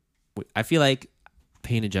our. I feel like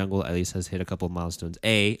Painted Jungle at least has hit a couple of milestones.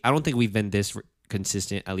 I don't think we've been this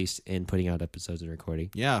consistent, at least in putting out episodes and recording.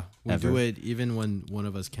 Yeah, we Ever. do it even when one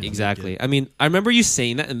of us can't. Exactly. I mean, I remember you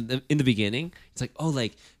saying that in the beginning. It's like, oh,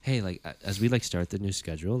 like, hey, like as we like start the new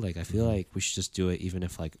schedule, like I feel like we should just do it even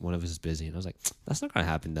if like one of us is busy. And I was like, that's not gonna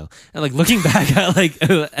happen though. And like looking back at like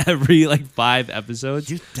every like 5 episodes,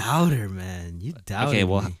 You doubter, man. You doubter. okay,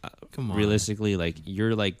 well, me. Come on. realistically, like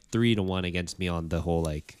you're like 3-1 against me on the whole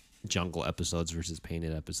like jungle episodes versus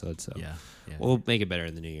painted episodes. So Yeah. we'll make it better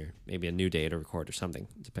in the new year. Maybe a new day to record or something,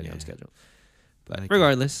 depending on Yeah. schedule. But like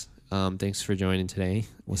regardless, thanks for joining today.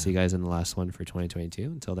 We'll see you guys in the last one for 2022.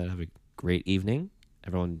 Until then, have a great evening.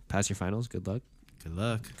 Everyone, pass your finals. Good luck. Good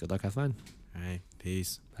luck. Good luck. Have fun. All right.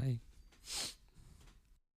 Peace. Bye.